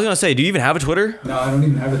was gonna say, do you even have a Twitter? No, I don't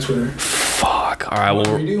even have a Twitter. Fuck. All right.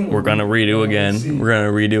 Well, we're gonna redo again. We're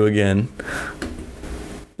gonna redo again.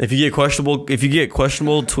 If you get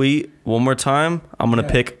questionable tweet one more time, I'm gonna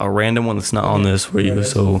pick a random one that's not on this for you.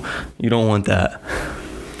 So you don't want that.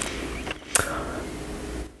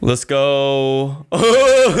 Let's go. All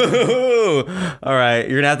right.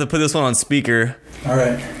 You're gonna have to put this one on speaker. All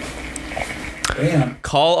right. Damn.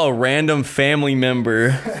 Call a random family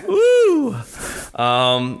member. Woo!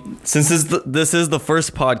 Since this is the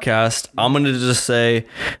first podcast, I'm gonna just say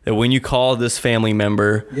that when you call this family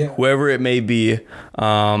member, whoever it may be,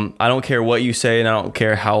 I don't care what you say and I don't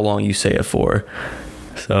care how long you say it for.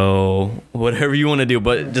 So whatever you want to do,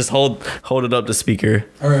 but just hold it up to speaker.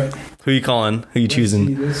 All right. Who you calling? Who you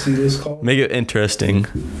choosing? Let's see this call. Make it interesting.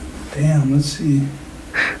 Damn. Let's see.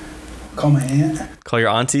 Call my aunt. Call your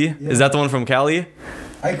auntie? Yeah. Is that the one from Cali?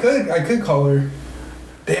 I could call her.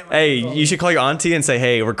 Damn. Hey, you should call your auntie and say,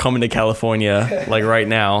 "Hey, we're coming to California, like right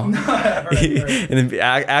now." right. And then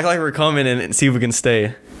act like we're coming and see if we can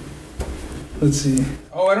stay. Let's see.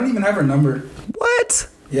 Oh, I don't even have her number. What?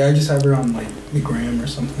 Yeah, I just have her on like the gram or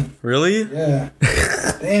something. Really? Yeah.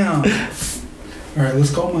 Damn. All right,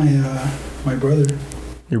 let's call my brother.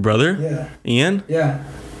 Your brother? Yeah. Ian? Yeah.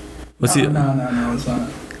 What's he? No, it's not.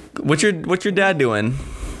 What's your dad doing?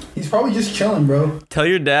 He's probably just chilling, bro. Tell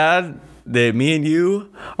your dad that me and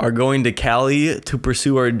you are going to Cali to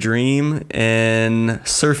pursue our dream in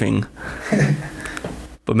surfing.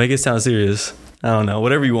 But make it sound serious. I don't know.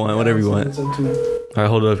 Whatever you want. Whatever you want. It's up to him. All right,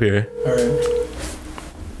 hold it up here. All right.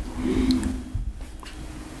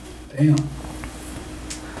 Damn.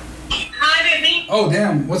 Hi, baby. Oh,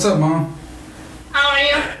 damn. What's up, Mom? How are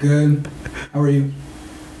you? Good. How are you?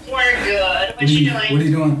 We're good. What you doing? What are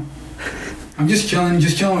you doing? I'm just chilling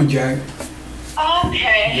with Jack.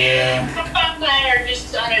 Okay. Yeah. Papa and I are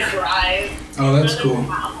just on a drive. Oh, that's cool.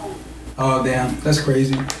 Oh, damn. That's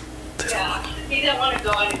crazy. Yeah. He didn't want to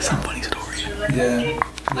go anywhere. Some funny story.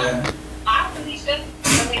 Yeah. After he said,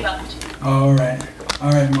 then we left. Oh, all right.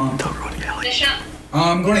 All right, Mom. Nisha?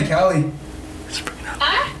 I'm going to Cali.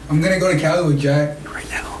 Huh? I'm going to go to Cali with Jack. Right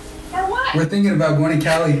now. For what? We're thinking about going to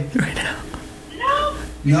Cali. Right now. No.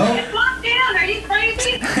 No? It's locked down. Are you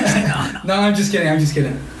crazy? No, I'm just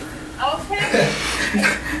kidding. Okay.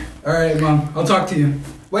 All right, Mom. I'll talk to you.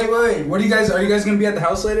 Wait. Are you guys going to be at the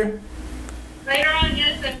house later? Later on,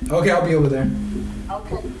 yes. Okay, I'll be over there.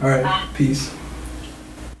 Okay. All right. Peace.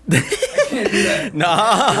 I can't do that.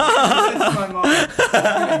 Nah. That's my mom.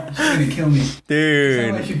 She's gonna kill me.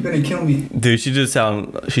 Dude. Like she's gonna kill me. Dude, she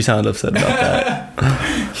sounded upset about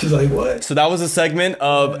that. She's like, what? So that was a segment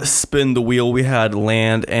of Spin the Wheel. We had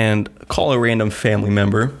land and call a random family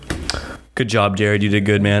member. Good job, Jared. You did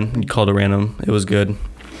good, man. You called a random. It was good.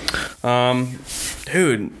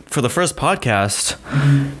 Dude, for the first podcast,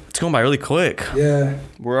 it's going by really quick. Yeah.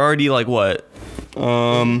 We're already like what?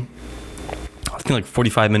 I think like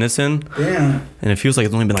 45 minutes in. Damn. And it feels like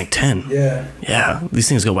it's only been like 10. Yeah. Yeah, these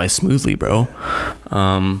things go by smoothly, bro.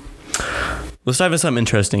 Let's dive into something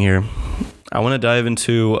interesting here. I want to dive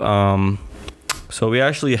into, so we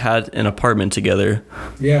actually had an apartment together.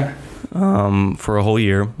 Yeah. For a whole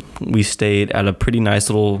year. We stayed at a pretty nice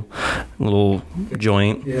little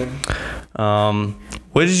joint. Yeah.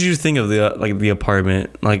 What did you think of the apartment,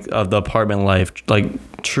 of the apartment life,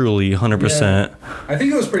 truly 100%? Yeah. I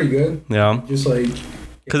think it was pretty good. Yeah. Just like,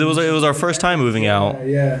 because it was our first time moving out.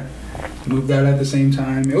 Yeah. Moved out at the same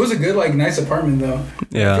time. It was a good, nice apartment though.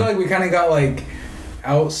 Yeah. I feel like we kind of got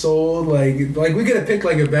outsold. Like we could have picked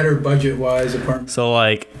a better budget wise apartment. So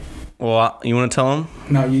well, you want to tell them?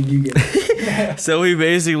 No, you get it. Yeah. So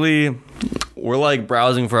we're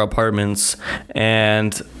browsing for apartments,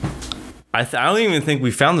 and I don't even think we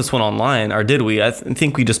found this one online, or did we? I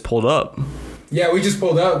think we just pulled up. Yeah, we just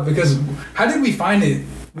pulled up because how did we find it?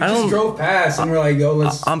 We just drove past and we're like, "Go,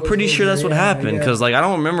 let's." I'm pretty sure that's what happened because I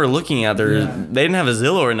don't remember looking at their. Yeah. They didn't have a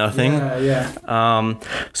Zillow or nothing. Yeah.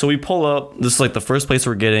 So we pull up. This is the first place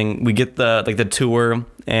we're getting. We get the tour,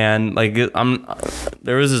 and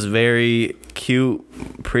there was this very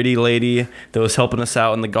cute, pretty lady that was helping us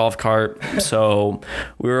out in the golf cart. So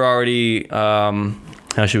we were already.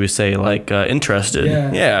 How should we say, interested?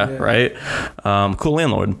 Yeah. Right. Cool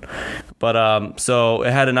landlord. But so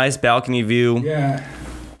it had a nice balcony view. Yeah.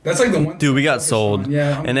 That's the one. Dude, we got sold.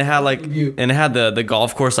 Yeah. And it had the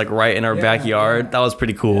golf course right in our backyard. Yeah. That was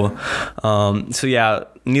pretty cool. So yeah,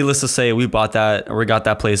 needless to say, we got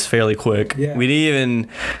that place fairly quick. Yeah. We didn't even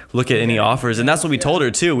look at any offers, and that's what we told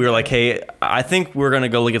her too. We were like, hey, I think we're gonna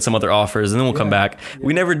go look at some other offers, and then we'll come back.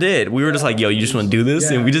 We never did. We were just like, yo, you just want to do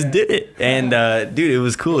this, and we just did it. And dude, it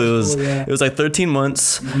was cool. It was like 13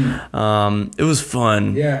 months. It was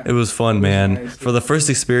fun. Yeah. It was fun, man. Nice. For the first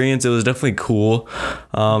experience, it was definitely cool.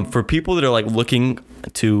 For people that are like looking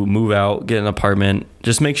to move out, get an apartment,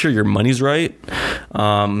 just make sure your money's right,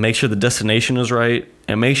 make sure the destination is right,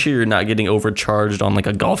 and make sure you're not getting overcharged on like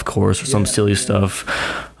a golf course or some silly stuff.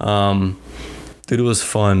 Dude, it was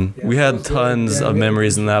fun. We had tons of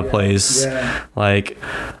memories in that place. Like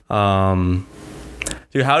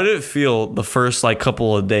dude, how did it feel the first like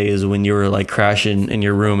couple of days when you were like crashing in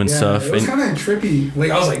your room and stuff? It was kind of trippy.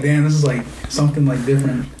 Like I was like, damn, this is like something like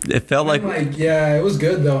different. It felt like it was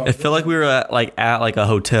good though. It felt like we were at a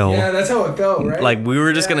hotel. Yeah, that's how it felt, right? Like we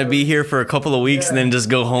were just gonna be here for a couple of weeks and then just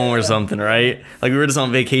go home or something, right? Like we were just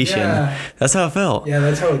on vacation. Yeah. That's how it felt. Yeah,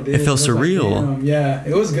 that's how it did. It felt surreal. Like, yeah,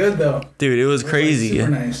 it was good though. Dude, it was crazy. Like,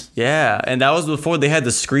 super nice. Yeah, and that was before they had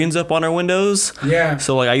the screens up on our windows. Yeah.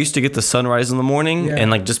 So like I used to get the sunrise in the morning and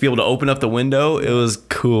like just be able to open up the window. It was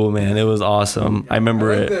cool, man. It was awesome. I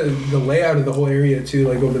remember it. The layout of the whole area too,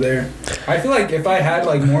 like over there. I feel like if I had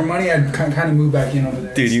like more money, I'd kind of move back in over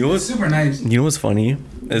there. Dude, you know what's super nice. You know what's funny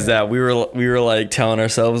is that we were like telling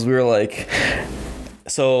ourselves, we were like,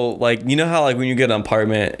 so like, you know how like when you get an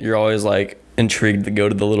apartment, you're always like intrigued to go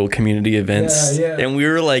to the little community events. And we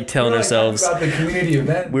were like telling ourselves about the community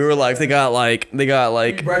events. We were like, they got like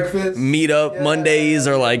breakfast meetup Mondays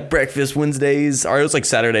or like breakfast Wednesdays, or it was like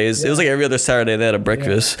Saturdays. It was like every other Saturday they had a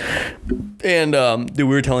breakfast. And dude,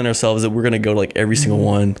 we were telling ourselves that we're gonna go to like every single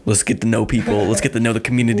one. Let's get to know people. Let's get to know the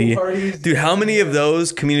community. Dude, how many of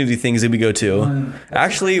those community things did we go to?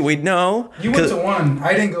 Actually, wait, no. You went to one.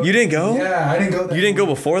 I didn't go. You didn't go? Yeah, I didn't go. You didn't go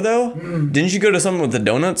before though? Didn't you go to something with the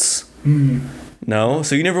donuts? No,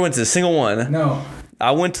 so you never went to a single one. No. I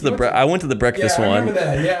went to the breakfast one. I remember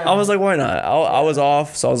that. Yeah. I was like, why not? I was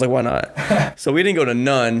off, so I was like, why not? So we didn't go to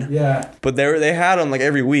none. Yeah. But they had them like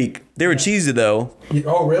every week. They were cheesy though.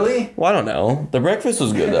 Oh really? Well, I don't know. The breakfast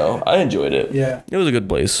was good though. I enjoyed it. Yeah. It was a good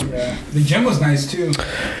place. Yeah. The gym was nice too.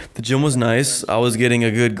 The gym was nice. I was getting a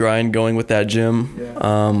good grind going with that gym. Yeah.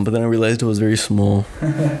 But then I realized it was very small.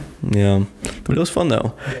 Yeah. But it was fun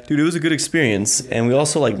though. Dude, it was a good experience. And we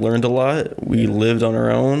also like learned a lot. We lived on our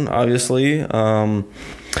own, obviously.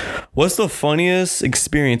 What's the funniest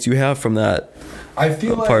experience you have from that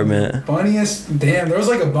apartment? Like funniest, damn, there was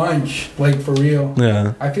like a bunch, like for real.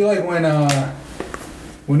 Yeah. I feel like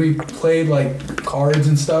when we played like cards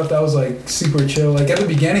and stuff, that was like super chill. Like at the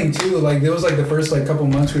beginning too, like it was like the first like couple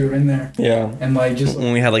months we were in there. Yeah. And like just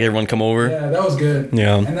when we had like everyone come over. Yeah, that was good.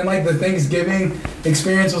 Yeah. And then like the Thanksgiving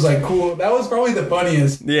experience was like cool. That was probably the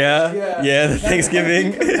funniest. Yeah, the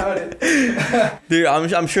Thanksgiving. Dude,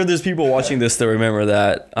 I'm sure there's people watching this that remember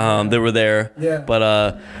that that were there. Yeah.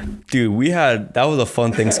 But dude, that was a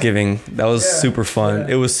fun Thanksgiving. That was super fun.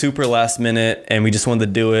 It was super last minute and we just wanted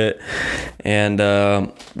to do it. And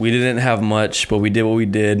we didn't have much, but we did what we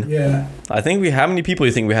did. Yeah. I think how many people do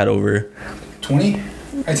you think we had over? 20?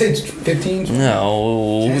 I'd say it's 15. 20.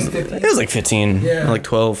 No. 10, 15? It was like 15. Yeah. Like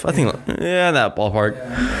 12. I think, that ballpark.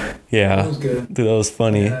 Yeah. That was good. Dude, that was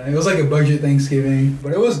funny. Yeah, it was like a budget Thanksgiving,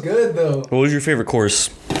 but it was good though. What was your favorite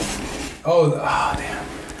course? Oh damn.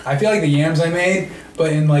 I feel like the yams I made,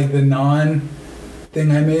 but in like the non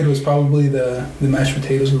thing I made was probably the mashed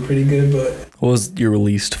potatoes were pretty good, but what was your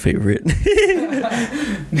least favorite?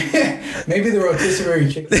 maybe the rotisserie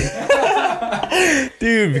chicken.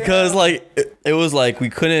 Dude, because like it was like we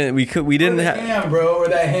didn't have ham, bro, or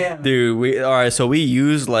that ham. Dude, so we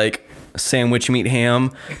used like sandwich meat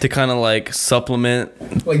ham to kind of like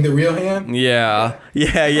supplement like the real ham. Yeah. Real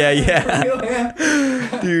ham.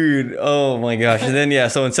 Dude, oh my gosh. And then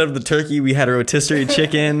so instead of the turkey, we had a rotisserie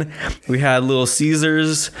chicken, we had Little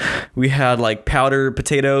Caesars, we had like powder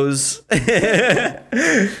potatoes,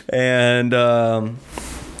 and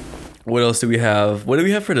what else do we have? What do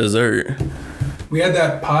we have for dessert? We had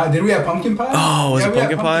that pie. Did we have pumpkin pie? Oh, was it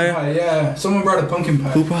pumpkin pie? Yeah, someone brought a pumpkin pie.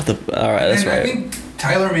 Who brought all right, that's right. I think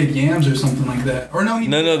Tyler made yams or something like that. Or no, the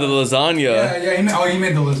lasagna. Yeah, he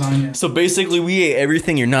made the lasagna. So basically, we ate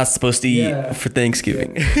everything you're not supposed to eat for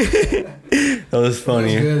Thanksgiving. Yeah. That was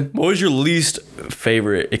funny. That was good. What was your least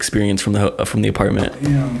favorite experience from the apartment?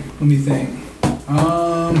 Let me think.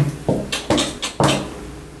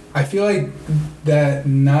 I feel like that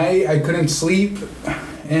night I couldn't sleep,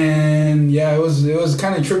 And yeah, it was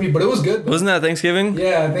kind of trippy, but it was good. Wasn't that Thanksgiving?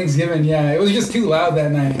 Yeah, Thanksgiving. Yeah, it was just too loud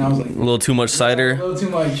that night, and I was like, A little too much cider. a little too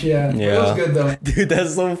much. Yeah, Yeah. But it was good though. Dude,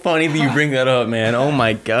 that's so funny that you bring that up, man. Oh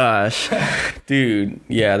my gosh. Dude,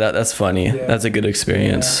 yeah, that's funny. Yeah. That's a good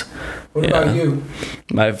experience. What about you?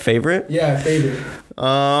 My favorite? Yeah, favorite.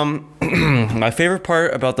 My favorite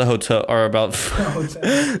part about the hotel or about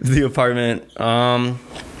the apartment,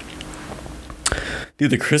 dude,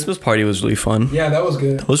 the Christmas party was really fun. Yeah, that was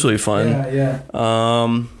good. That was really fun. Yeah.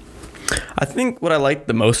 I think what I liked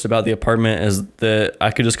the most about the apartment is that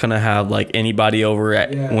I could just kind of have like anybody over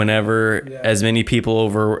at whenever, as many people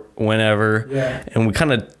over whenever, and we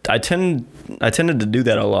kind of I tended to do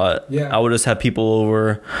that a lot. I would just have people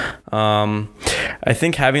over. I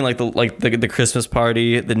think having like the Christmas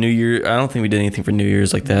party, the New Year. I don't think we did anything for New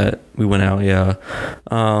Year's like that. We went out,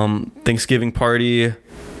 Thanksgiving party,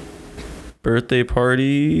 birthday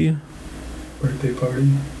party,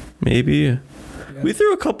 maybe. We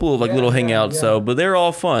threw a couple of like little hangouts though, but they're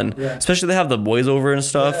all fun. Especially they have the boys over and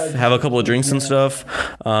stuff, have a couple of drinks and stuff.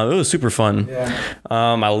 It was super fun.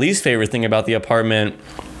 My least favorite thing about the apartment,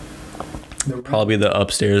 probably the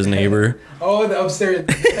upstairs neighbor. Oh, the upstairs.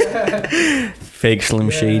 Fake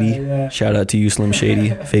Slim Shady. Shout out to you, Slim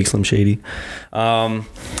Shady. Fake Slim Shady.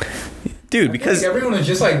 Dude, because everyone was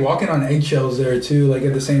just like walking on eggshells there too, like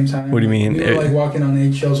at the same time. What do you mean? We were like walking on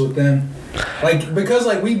eggshells with them. Like, because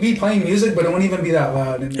like we'd be playing music, but it wouldn't even be that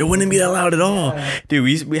loud. It wouldn't be that loud at all.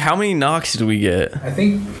 Dude, we how many knocks did we get? I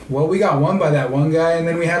think, well, we got one by that one guy, and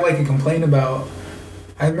then we had like a complaint about,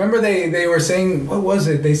 I remember they were saying, what was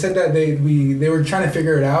it? They said that they were trying to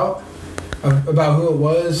figure it out about who it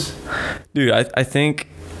was. Dude, I think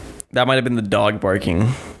that might have been the dog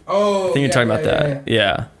barking. Oh, I think you're talking about that.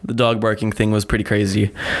 Yeah, the dog barking thing was pretty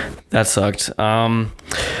crazy. That sucked.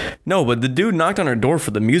 No, but the dude knocked on our door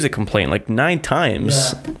for the music complaint like 9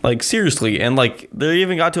 times. Like seriously, and like they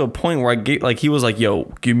even got to a point where he was like,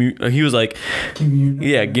 "Yo, give me," he was like, give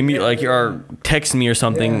me like or text me or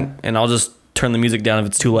something, and I'll just turn the music down if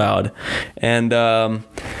it's too loud. And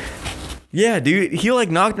yeah, dude, he like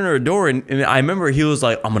knocked on our door, and I remember he was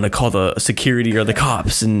like, "I'm gonna call the security or the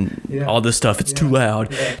cops and all this stuff. It's too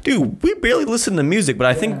loud." Dude, we barely listened to music, but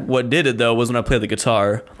I think what did it though was when I played the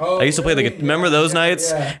guitar. I used to play remember those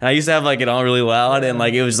nights? And I used to have like it all really loud, and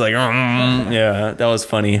like it was like, yeah, that was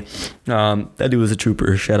funny. That dude was a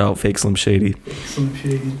trooper. Shout out Fake Slim Shady. Slim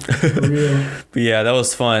Shady, for real. But yeah, that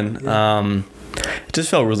was fun. It just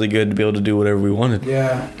felt really good to be able to do whatever we wanted.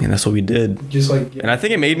 Yeah. And that's what we did. Just like, and I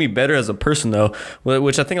think it made me better as a person though,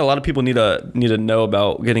 which I think a lot of people need to know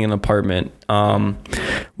about getting an apartment.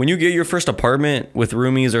 When you get your first apartment with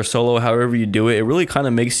roomies or solo, however you do it, it really kind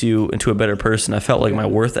of makes you into a better person. I felt like my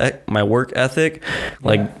work ethic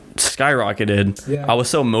like skyrocketed. I was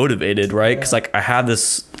so motivated, right? Because like I had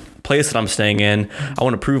this place that I'm staying in. I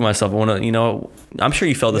want to prove myself. I want to, I'm sure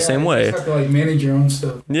you felt the same way. You just have to like manage your own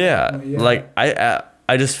stuff. Like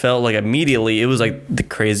I just felt like immediately it was like the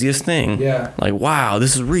craziest thing. Like, wow,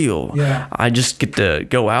 this is real. I just get to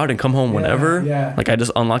go out and come home whenever. Like I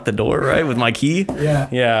just unlock the door, right, with my key. You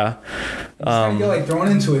get like thrown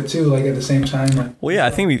into it too, like at the same time. Like, well, yeah,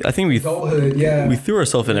 I think we adulthood. We threw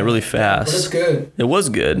ourselves in it really fast. But it's good. It was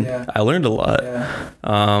good. I learned a lot.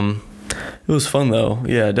 It was fun though.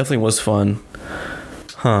 Yeah, it definitely was fun.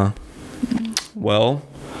 Well,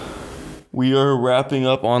 we are wrapping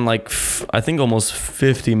up on like I think almost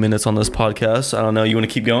 50 minutes on this podcast. I don't know. You want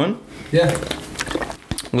to keep going? Yeah.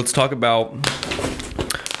 Let's talk about.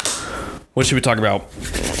 What should we talk about?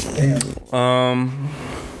 Damn.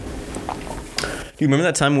 Do you remember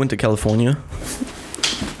that time we went to California?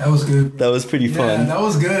 That was good. That was pretty fun. Yeah, that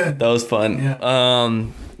was good. That was fun. Yeah.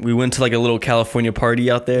 We went to like a little California party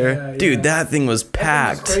out there. Dude, that thing was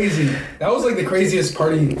packed. That thing was crazy. That was like the craziest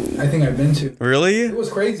party I think I've been to. Really? It was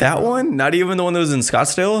crazy. That one? Not even the one that was in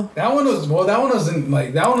Scottsdale? That one was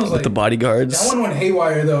With the bodyguards? That one went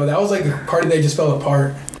haywire though. That was like the party that just fell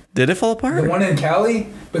apart. Did it fall apart? The one in Cali?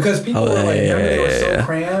 Because people were like, they were so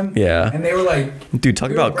crammed. And they were like... Dude, talk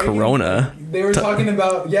about Corona. They were talking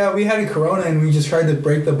about... Yeah, we had a Corona and we just tried to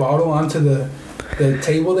break the bottle onto the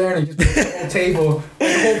table there, and it just broke the whole table,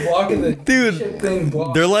 the whole block of the shit thing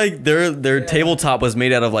blocked. They're like their tabletop was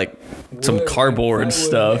made out of like some cardboard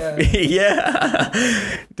stuff.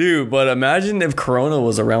 Dude, but imagine if Corona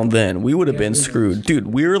was around then. We would have been screwed. Dude,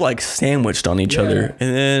 we were like sandwiched on each other,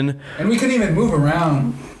 and we couldn't even move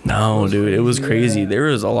around. No, dude, it was crazy. There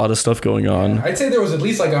was a lot of stuff going on. I'd say there was at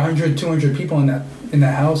least like 100, 200 people in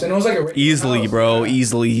that house, and it was like a easily house. Bro,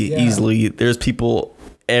 easily. There's people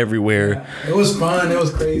everywhere. It was fun. It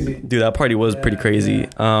was crazy. Dude, that party was pretty crazy.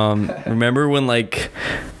 Remember when like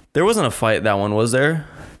there wasn't a fight that one, was there?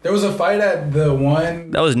 There was a fight at the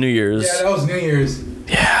one. That was New Year's. Yeah, that was New Year's.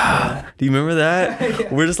 Yeah. Do you remember that?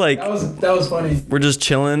 Yeah. We're just like That was funny. we're just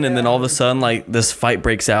chilling, and then all of a sudden, like, this fight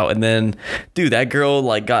breaks out, and then, dude, that girl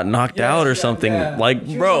like got knocked out or something. Like,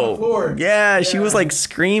 she bro, was on the floor. yeah, she was like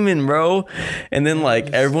screaming, bro, and then like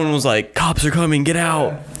everyone was like, "Cops are coming, get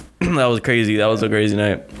out!" That was crazy. That was a crazy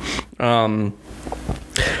night. That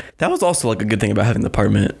was also like a good thing about having the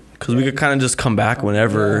apartment. Because we could kind of just come back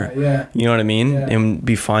whenever, you know what I mean? Yeah. And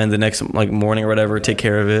be fine the next like morning or whatever, take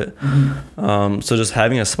care of it. Mm-hmm. So just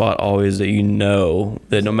having a spot always that you know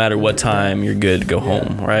that no matter what time you're good to go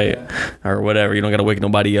home, right? Or whatever. You don't got to wake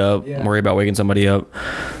nobody up, worry about waking somebody up.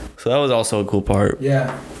 So that was also a cool part.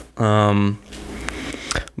 Yeah.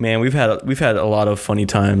 Man, we've had a lot of funny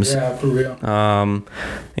times. Yeah, for real. And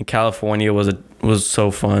California was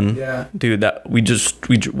so fun. Yeah. Dude,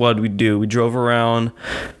 what did we do? We drove around.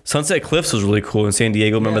 Sunset Cliffs was really cool in San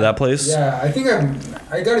Diego. Remember that place? Yeah, I think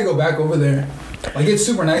I got to go back over there. Like, it's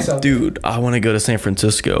super nice out there. Dude, I want to go to San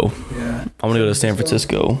Francisco. Yeah. I want to go to San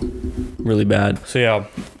Francisco really bad. So yeah,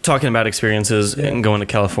 talking about experiences and going to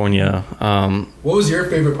California. What was your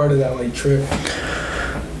favorite part of that like trip?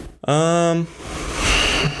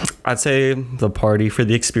 I'd say the party for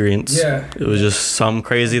the experience. Yeah. It was just some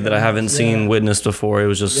crazy that I haven't seen witnessed before. It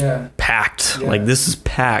was just packed. Yeah. Like, this is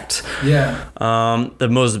packed. Yeah. The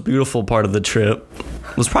most beautiful part of the trip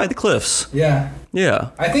was probably the cliffs. Yeah.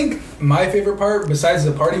 Yeah. I think my favorite part, besides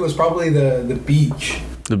the party, was probably the beach.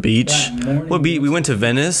 The beach? What beach? We went to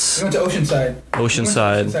Venice. We went to Oceanside.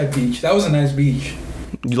 Oceanside Beach. That was a nice beach.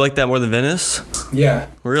 You like that more than Venice? Yeah.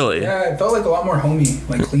 Really? Yeah, it felt like a lot more homey,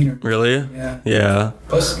 like cleaner. Really? Yeah. Yeah.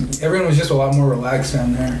 Plus, everyone was just a lot more relaxed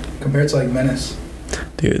down there compared to like Venice.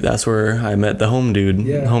 Dude, that's where I met the home dude.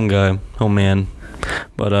 Yeah. Home guy. Home man.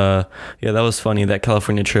 But yeah, that was funny, that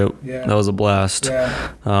California trip. Yeah. That was a blast.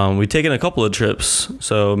 Yeah. We've taken a couple of trips,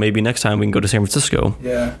 so maybe next time we can go to San Francisco.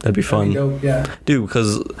 Yeah. That'd be fun. That'd be dope. Yeah. Dude,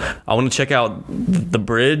 because I want to check out the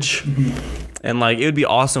bridge. Mm-hmm. And like, it would be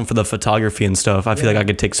awesome for the photography and stuff. I feel like I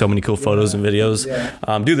could take so many cool photos and videos.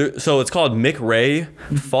 Yeah. Dude, so it's called McRae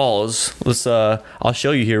Falls. Let's I'll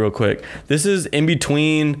show you here real quick. This is in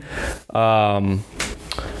between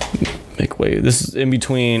This is in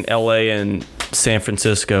between LA and San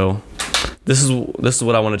Francisco. This is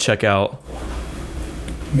what I want to check out.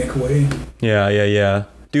 McWay. Yeah.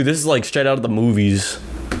 Dude, this is like straight out of the movies.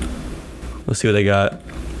 Let's see what they got.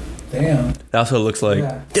 Damn. That's what it looks like.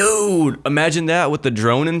 Yeah. Dude, imagine that with the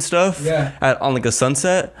drone and stuff. Yeah. On like a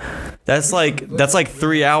sunset. That's like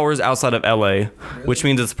 3 hours outside of LA, really? Which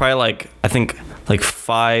means it's probably like, I think like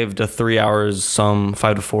 5 to 3 hours, 5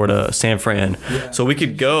 to 4 to San Fran. Yeah. So we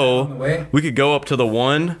could go up to the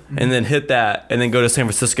one and then hit that and then go to San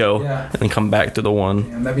Francisco and then come back to the one.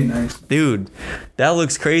 Damn, that'd be nice. Dude, that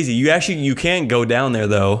looks crazy. You can't go down there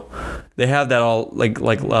though. They have that all like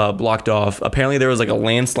blocked off. Apparently there was like a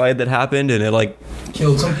landslide that happened and it like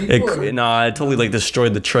killed some people. It totally like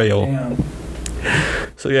destroyed the trail. Damn.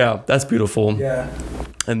 So yeah, that's beautiful. Yeah.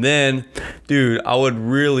 And then, dude, I would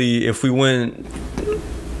really, if we went,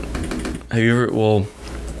 have you ever, well.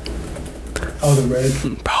 Oh, the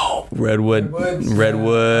Redwood.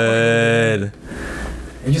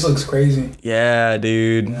 It just looks crazy. Yeah,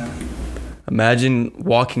 dude. Yeah. Imagine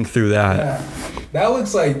walking through that. Yeah. That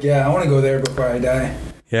looks like, I want to go there before I die.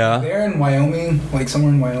 Yeah. There in Wyoming, like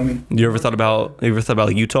somewhere in Wyoming. You ever thought about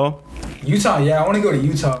Utah? Utah, yeah, I want to go to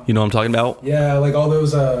Utah. You know what I'm talking about? Yeah, like all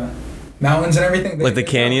those mountains and everything. Like the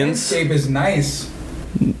canyons? The landscape is nice.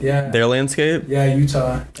 Yeah. Their landscape? Yeah,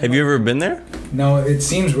 Utah. Have you ever been there? No, it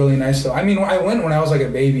seems really nice though. I mean, I went when I was like a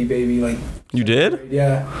baby, like. You did?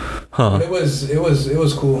 Yeah. Huh. But it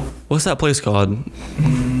was cool. What's that place called?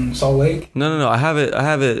 Salt Lake? No. I have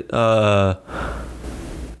it,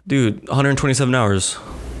 dude, 127 hours.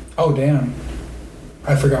 Oh, damn.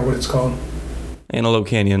 I forgot what it's called. Antelope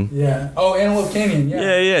Canyon. Yeah. Oh, Antelope Canyon. Yeah.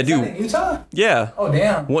 Yeah, is dude. That in Utah? Yeah. Oh,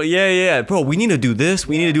 damn. Well, yeah. Bro, we need to do this.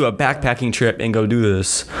 We need to do a backpacking trip and go do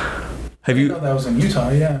this. Have you? I didn't know that was in Utah.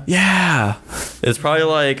 Yeah. Yeah. It's probably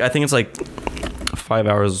like, I think it's like 5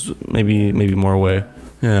 hours, maybe more away.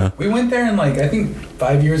 Yeah. We went there in like, I think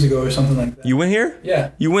 5 years ago or something like that. You went here?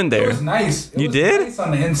 Yeah. You went there? It was nice. You did? Nice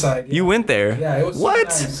on the inside. Yeah. You went there? Yeah, it was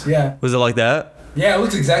what? So nice. Yeah. Was it like that? Yeah, it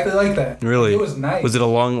looks exactly like that. Really? It was nice. Was it a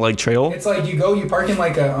long like trail? It's like you park in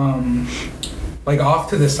like a like off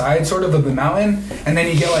to the side sort of the mountain, and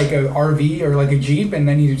then you get like a RV or like a Jeep, and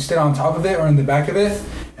then you sit on top of it or in the back of it,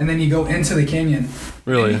 and then you go into the canyon.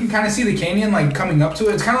 Really? And you can kind of see the canyon like coming up to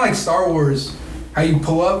it. It's kind of like Star Wars. How you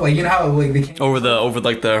pull up, like you know how like the canyon over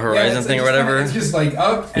like the horizon thing or whatever. It's just like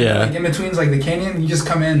up and like in between's like the canyon. You just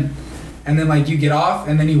come in, and then like you get off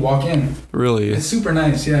and then you walk in. Really? It's super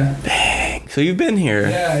nice, yeah. Dang. So you've been here.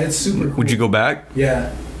 Yeah, it's super cool. Would you go back?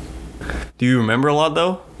 Yeah. Do you remember a lot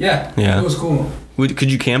though? Yeah. Yeah. It was cool.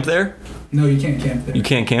 Could you camp there? No, you can't camp there. You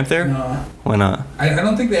can't camp there? No. Why not? I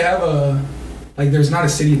don't think they have there's not a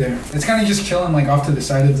city there. It's kind of just chilling like off to the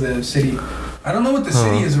side of the city. I don't know what the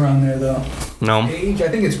city is around there though. No. Page? I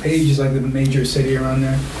think it's Page is like the major city around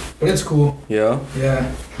there. But it's cool. Yeah.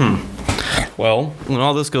 Yeah. Well, when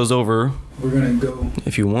all this goes over, We're gonna go.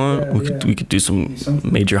 if you want, Yeah, we could do some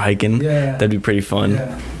something. major hiking. Yeah. That'd be pretty fun.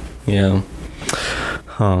 Yeah. Yeah.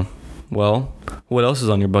 Huh. Well, what else is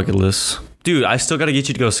on your bucket list? Dude, I still gotta get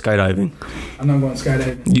you to go skydiving. I'm not going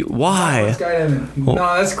skydiving. Why? Skydiving. Well-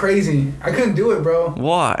 No, that's crazy. I couldn't do it, bro.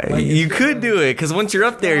 Why? Like, You it's could do it, because once you're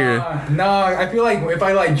up there, No, I feel like if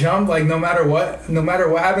I like jump, like no matter what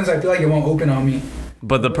happens, I feel like it won't open on me.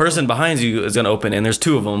 but the person behind you is gonna open, and there's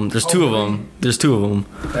two of them. There's two of them. There's two of them.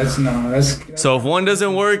 That's So if one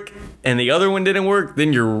doesn't work and the other one didn't work,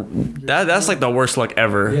 then that's like the worst luck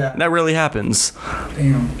ever. Yeah. That really happens.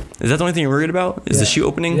 damn. Is that the only thing you're worried about? Is the Yeah. chute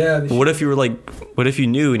opening? Yeah, the What if you were like, what if you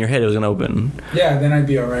knew in your head it was gonna open? Yeah, then I'd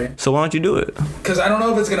be alright. So why don't you do it? Cause I don't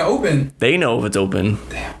know if it's gonna open. They know if it's open.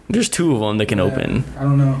 Damn. There's two of them that can open. I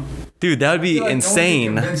don't know. Dude, that would I be feel like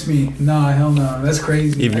insane. No one can convince me. Nah, hell no. That's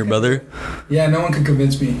crazy. Even your brother? Yeah, no one can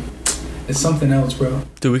convince me. It's something else, bro.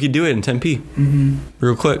 Dude, we could do it in 10p. Mm-hmm.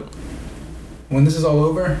 Real quick. When this is all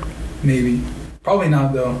over, maybe. Probably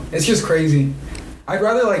not though. It's just crazy. I'd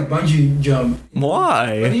rather like bungee jump.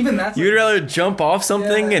 Why? But even that's You'd rather jump off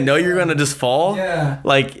something Yeah, and know you're yeah. gonna just fall? Yeah.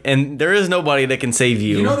 Like, and there is nobody that can save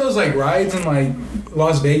you. You know those like rides in like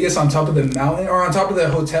Las Vegas on top of the mountain or on top of the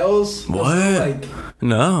hotels? Those, What? Like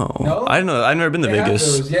No. No? I don't know. I've never been to they have Vegas.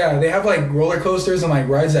 those. Yeah, they have like roller coasters and like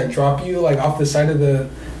rides that drop you like off the side of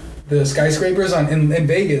the skyscrapers in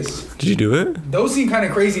Vegas. Did you do it? Those seem kind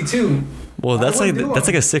of crazy too. Well, I that's like wouldn't do that's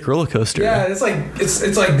them. like a sick roller coaster. Yeah, it's like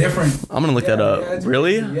different. I'm gonna look that up. Yeah, it's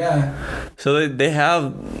Really? crazy. Yeah. So they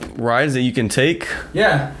have rides that you can take.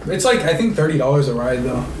 Yeah, it's like I think $30 a ride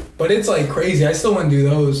though, but it's like crazy. I still wouldn't do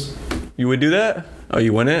those. You would do that? Oh,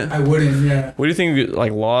 you wouldn't? I wouldn't. Yeah. What do you think? of,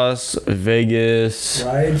 like Las Vegas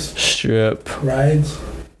Strip Rides.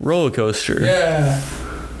 roller coaster? Yeah.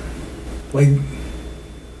 Like.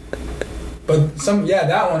 But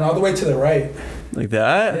that one all the way to the right. Like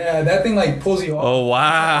that? Yeah, that thing like pulls you off. Oh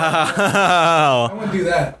I wow! wouldn't do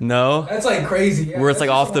that. No. That's like crazy. Yeah, Where it's, that's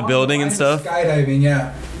like, just off the along building and lines of stuff? Skydiving,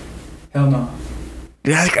 yeah. Hell no.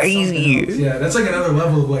 That's crazy. Yeah, that's like another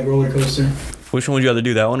level of like roller coaster. Which one would you rather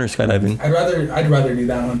do, that one or skydiving? I'd rather do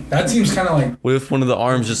that one. That seems kind of like What if one of the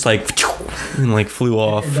arms just like and like flew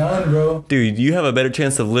off? you're done, bro. Dude, you have a better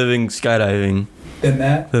chance of living skydiving Than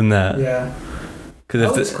that. than that. Yeah. Because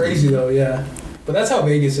That looks crazy though. Yeah. But that's how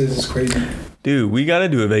Vegas is. It's crazy. Dude, we gotta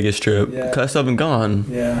do a Vegas trip. Yeah. Cause I still haven't gone.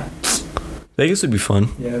 Yeah. Vegas would be fun.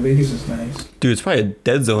 Yeah. Vegas is nice. Dude, it's probably a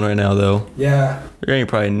dead zone right now though. Yeah. There ain't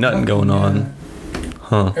probably nothing going on.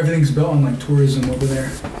 Huh. Everything's built on like tourism over there.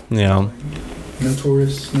 Yeah. No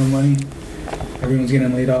tourists, no money. Everyone's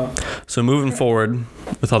getting laid off. So moving forward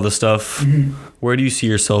with all this stuff, where do you see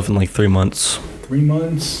yourself in like 3 months? 3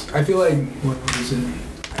 months. I feel like what is it?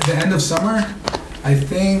 At the end of summer, I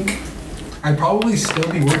think I'd probably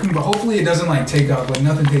still be working, but hopefully it doesn't like take off. Like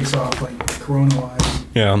nothing takes off, like corona-wise.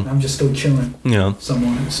 Yeah. I'm just still chilling Yeah.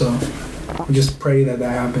 somewhat. So I just pray that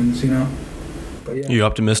happens, you know. But yeah. You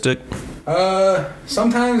optimistic?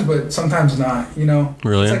 Sometimes, but sometimes not. You know.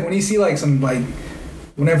 Really? It's like when you see like some like,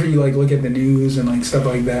 whenever you like look at the news and like stuff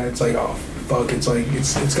like that, it's like, oh fuck, it's like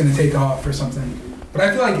it's gonna take off or something. But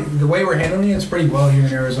I feel like the way we're handling it's pretty well here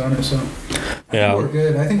in Arizona, so I Yeah. think we're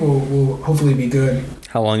good. I think we'll hopefully be good.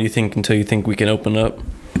 How long do you think until you think we can open up?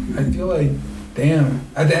 I feel like, damn,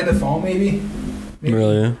 at the end of fall maybe.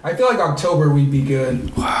 Really? I feel like October we'd be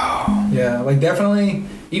good. Wow. Yeah, like definitely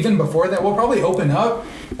even before that, we'll probably open up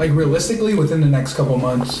like realistically within the next couple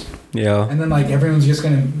months. Yeah. And then like everyone's just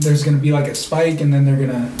there's gonna be like a spike, and then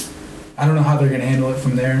I don't know how they're gonna handle it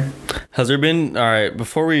from there. Has there been, all right,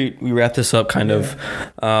 before we wrap this up kind of,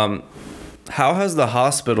 how has the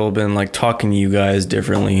hospital been like talking to you guys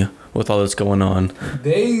differently with all this going on?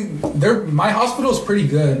 My hospital's pretty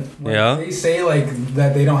good. Like, Yeah? They say like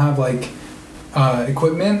that they don't have like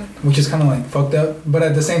equipment, which is kind of like fucked up, but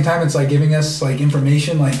at the same time it's like giving us like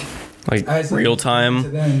information like as, real to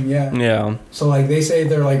time? them, yeah. Yeah. So like they say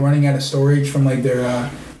they're like running out of storage from like their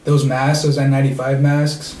those masks, those N95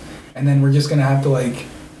 masks, and then we're just gonna have to like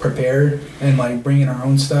prepare and like bring in our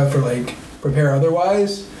own stuff or like prepare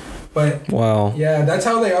otherwise. But Wow. yeah, that's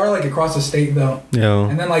how they are like across the state though. Yeah.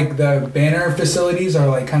 And then like the banner facilities are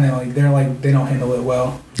like kind of like they don't handle it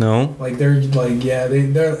well. No. Like they're like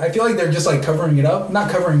they're I feel like they're just like covering it up, not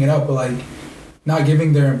covering it up, but like not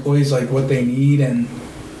giving their employees like what they need. And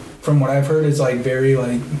from what I've heard, it's like very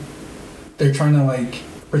like they're trying to like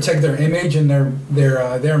protect their image and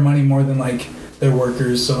their money more than like their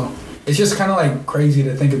workers. So it's just kind of like crazy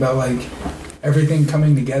to think about like everything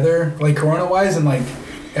coming together like corona wise, and like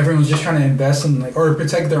everyone's just trying to invest in like or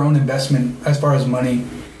protect their own investment as far as money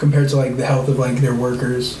compared to like the health of like their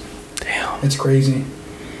workers. Damn. It's crazy.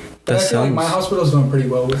 But I feel like my hospital's doing pretty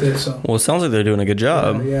well with it. So Well, it sounds like they're doing a good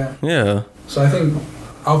job. Yeah. So I think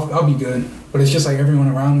I'll be good. But it's just like everyone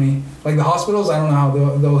around me. Like the hospitals, I don't know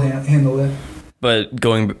how they'll handle it. But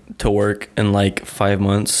going to work in like 5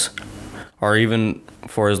 months, or even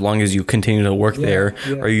for as long as you continue to work there,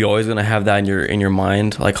 are you always gonna have that in your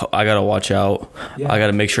mind? Like, I gotta watch out. I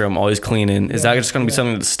gotta make sure I'm always cleaning. Is that just gonna be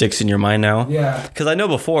something that sticks in your mind now? Yeah. Because I know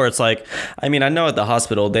before it's like, I mean, I know at the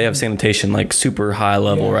hospital they have sanitation like super high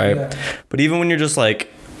level, right? Yeah. But even when you're just like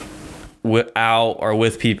out or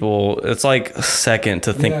with people, it's like second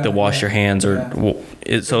to think to wash your hands or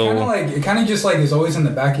it kind of just like is always in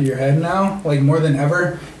the back of your head now, like more than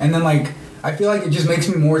ever. And then like I feel like it just makes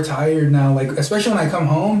me more tired now, like especially when I come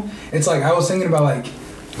home. It's like I was thinking about like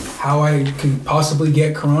how I could possibly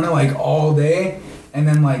get corona like all day, and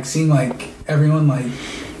then like seeing like everyone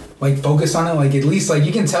like focus on it, like at least like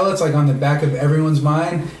you can tell it's like on the back of everyone's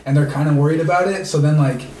mind and they're kind of worried about it. So then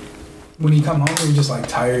like when you come home, you're just like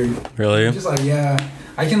tired. Really? You're just like, yeah,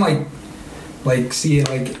 I can like see it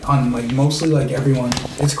like on like mostly like everyone.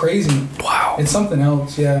 It's crazy. Wow. It's something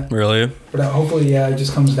else, yeah. Really? But hopefully, yeah, it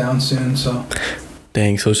just comes down soon. So.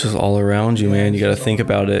 Dang, so it's just all around you, man. You got to think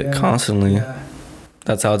about it constantly. Yeah.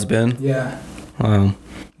 That's how it's been. Yeah.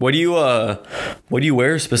 What do you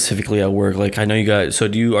wear specifically at work? Like I know you got. So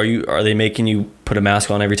are they making you put a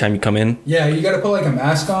mask on every time you come in? Yeah, you got to put like a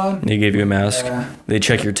mask on. They gave you a mask. Yeah. They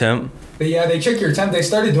check your temp. But yeah, they check your temp. They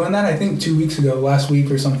started doing that I think 2 weeks ago, last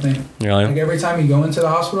week or something. Really? Like every time you go into the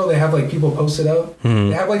hospital, they have like people posted up.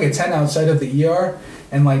 They have like a tent outside of the ER,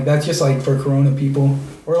 and like that's just like for corona people,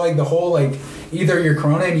 or like the whole like either you're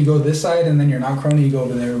corona and you go this side, and then you're not corona, you go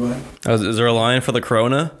over there. But is there a line for the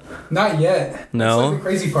corona? Not yet. No. That's like the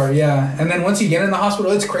crazy part, yeah. And then once you get in the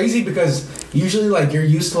hospital, it's crazy because usually like you're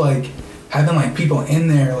used to like having like people in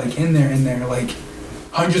there, like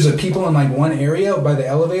hundreds of people in like one area by the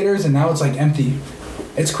elevators, and now it's like empty.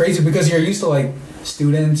 It's crazy because you're used to like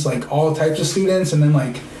students, like all types of students, and then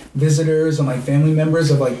like visitors and like family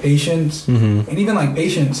members of like patients, and even like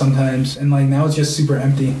patients sometimes, and like now it's just super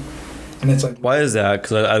empty. And it's like, why is that?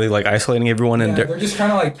 Because are they like isolating everyone? Yeah, they're just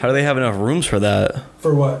trying to like. How do they have enough rooms for that?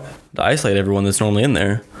 For what? To isolate everyone that's normally in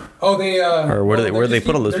there. Oh, they. Or where do they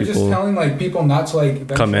put all those people? They're just telling like people not to like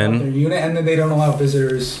come in their unit, and then they don't allow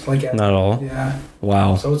visitors like. Not at all. Yeah.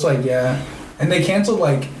 Wow. So it's like and they canceled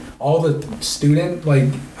like all the student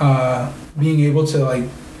like being able to like.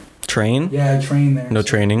 Train? Yeah, train there. No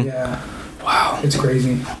training. Yeah. Wow. It's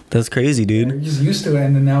crazy. That's crazy, dude. You're just used to it,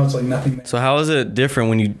 and then now it's like nothing there. So how is it different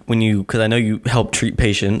when you because I know you help treat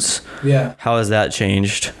patients. Yeah. How has that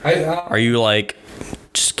changed? Are you like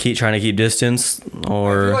just trying to keep distance,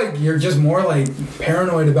 or? I feel like you're just more like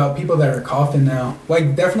paranoid about people that are coughing now.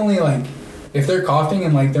 Like definitely like if they're coughing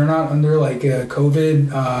and like they're not under like a COVID,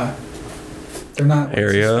 they're not like,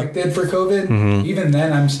 suspected for COVID. Even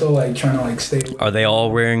then, I'm still like trying to like stay away. Are they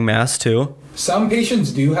all wearing masks too? Some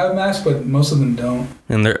patients do have masks, but most of them don't.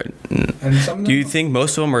 And some of them do you think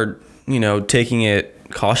most of them are, taking it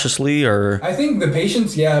cautiously, or? I think the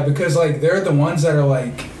patients, yeah, because like they're the ones that are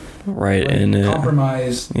like in it,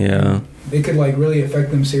 compromised. Yeah. They could like really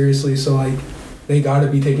affect them seriously, so like they got to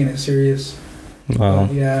be taking it serious. Wow.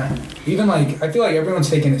 But, yeah. Even like I feel like everyone's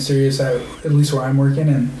taking it serious at least where I'm working,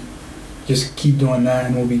 and just keep doing that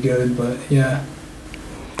and we'll be good. But yeah.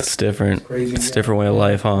 It's different. It's crazy. It's a different way of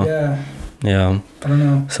life, huh? Yeah. Yeah. I don't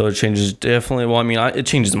know. So it changes definitely. Well, I mean, it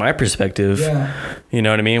changes my perspective. Yeah. You know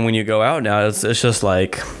what I mean? When you go out now, it's just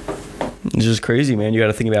like, it's just crazy, man. You got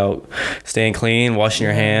to think about staying clean, washing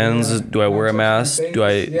your hands. Yeah. Do I wear a mask? Do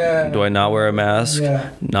I not wear a mask? Yeah.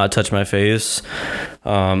 Not touch my face.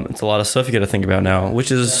 It's a lot of stuff you got to think about now,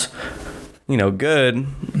 which is, good,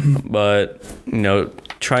 but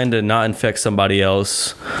trying to not infect somebody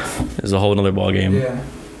else is a whole nother ball game. Yeah.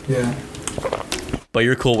 Yeah. But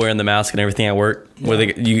you're cool wearing the mask and everything at work. Yeah. Where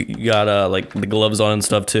you got like the gloves on and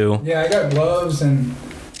stuff too. Yeah, I got gloves, and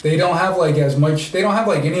they don't have like as much. They don't have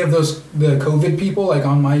like any of the COVID people like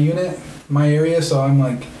on my unit, my area. So I'm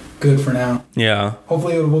like good for now. Yeah.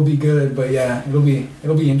 Hopefully it will be good, but yeah, it'll be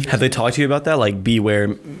interesting. Have they talked to you about that? Like,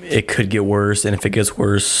 beware, it could get worse, and if it gets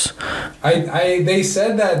worse, they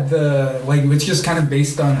said that it's just kind of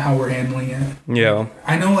based on how we're handling it. Yeah.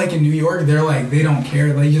 I know, like in New York, they're like they don't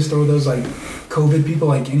care. They just throw those like COVID people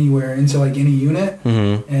like anywhere into like any unit,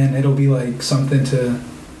 and it'll be like something to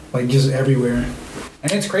like just everywhere.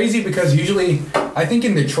 And it's crazy because usually, I think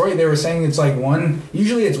in Detroit they were saying it's like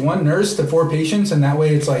usually it's one nurse to 4 patients, and that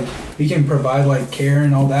way it's like you can provide like care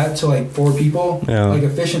and all that to like 4 people like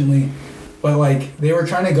efficiently. But like they were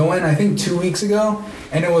trying to go in, I think 2 weeks ago,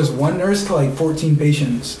 and it was one nurse to like 14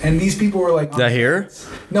 patients, and these people were like. Is that here?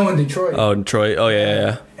 No, in Detroit. Oh, Detroit. Oh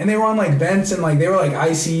yeah. And they were on like vents and like they were like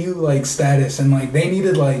ICU like status, and like they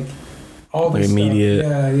needed like all this like immediate.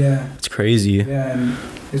 Stuff. Yeah. It's crazy. Yeah, and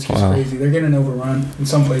it's just crazy. They're getting overrun in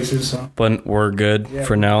some places. So. But we're good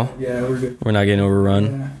for now. Yeah, we're good. We're not getting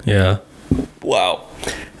overrun. Yeah. Wow.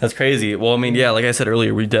 That's crazy. Well, I mean, yeah, like I said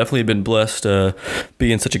earlier, we've definitely been blessed to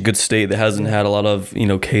be in such a good state that hasn't had a lot of,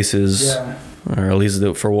 cases. Yeah. Or at least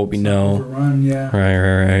for what we know. Overrun, yeah.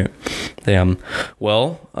 Right. Damn.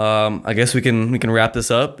 Well, I guess we can wrap this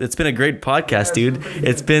up. It's been a great podcast, dude.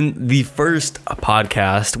 It's been the first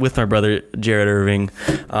podcast with my brother Jared Irving.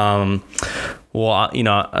 Well, I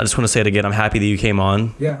just want to say it again. I'm happy that you came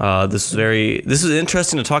on. Yeah. This is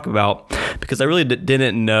interesting to talk about because I really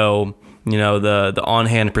didn't know, the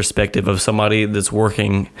on-hand perspective of somebody that's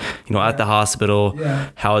working, at the hospital,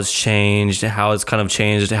 how it's changed, how it's kind of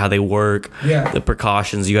changed how they work, the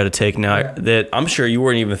precautions you got to take now that I'm sure you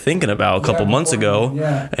weren't even thinking about a couple months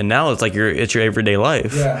ago. And now it's like it's your everyday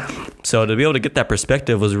life. So to be able to get that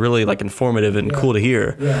perspective was really like informative and cool to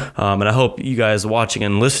hear. And I hope you guys watching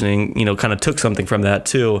and listening, kind of took something from that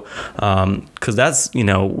too. Cause that's,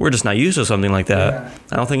 we're just not used to something like that.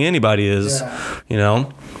 I don't think anybody is,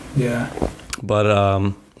 Yeah. But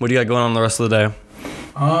what do you got going on the rest of the day?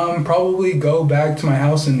 Probably go back to my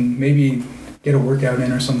house and maybe get a workout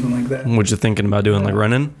in or something like that. What you thinking about doing, like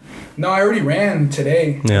running? No, I already ran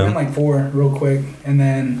today. I ran like 4 real quick, and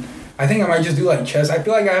then I think I might just do like chest. I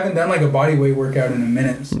feel like I haven't done like a body weight workout in a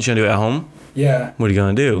minute. You gonna do it at home? Yeah. What are you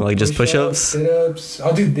gonna do? Like just push-ups? Sit-ups.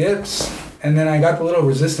 I'll do dips, and then I got the little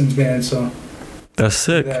resistance band, so. That's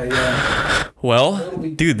sick. Yeah. Well,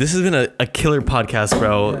 dude, this has been a killer podcast,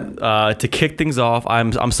 bro. To kick things off,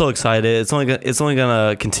 I'm so excited. It's only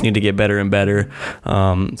gonna continue to get better and better.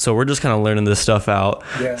 So we're just kind of learning this stuff out.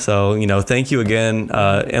 Yeah. So thank you again.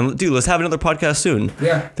 And dude, let's have another podcast soon.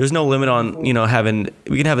 Yeah. There's no limit on we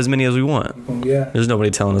can have as many as we want. Yeah. There's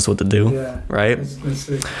nobody telling us what to do. Yeah. Right. That's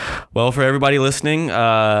sick. Well, for everybody listening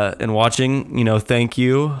and watching, thank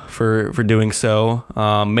you for doing so.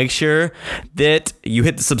 Make sure that you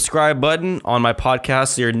hit the subscribe button on my podcast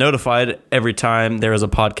so you're notified every time there is a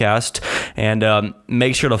podcast, and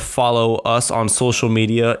make sure to follow us on social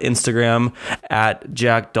media, Instagram at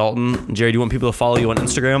Jack Dalton. Jared, do you want people to follow you on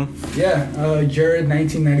Instagram? Yeah, Jared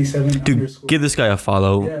 1997. Dude, give this guy a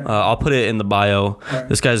follow. I'll put it in the bio. Right.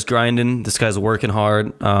 This guy's grinding. This guy's working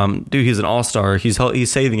hard. Dude, he's an all-star.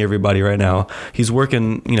 He's saving everybody right now. He's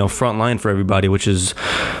working, front line for everybody, which is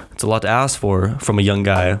it's a lot to ask for from a young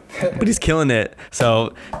guy, but he's killing it.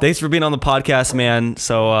 So thanks for being on the podcast, man.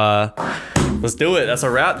 So let's do it. That's a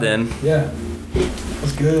wrap then. Yeah,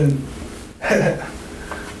 that's good.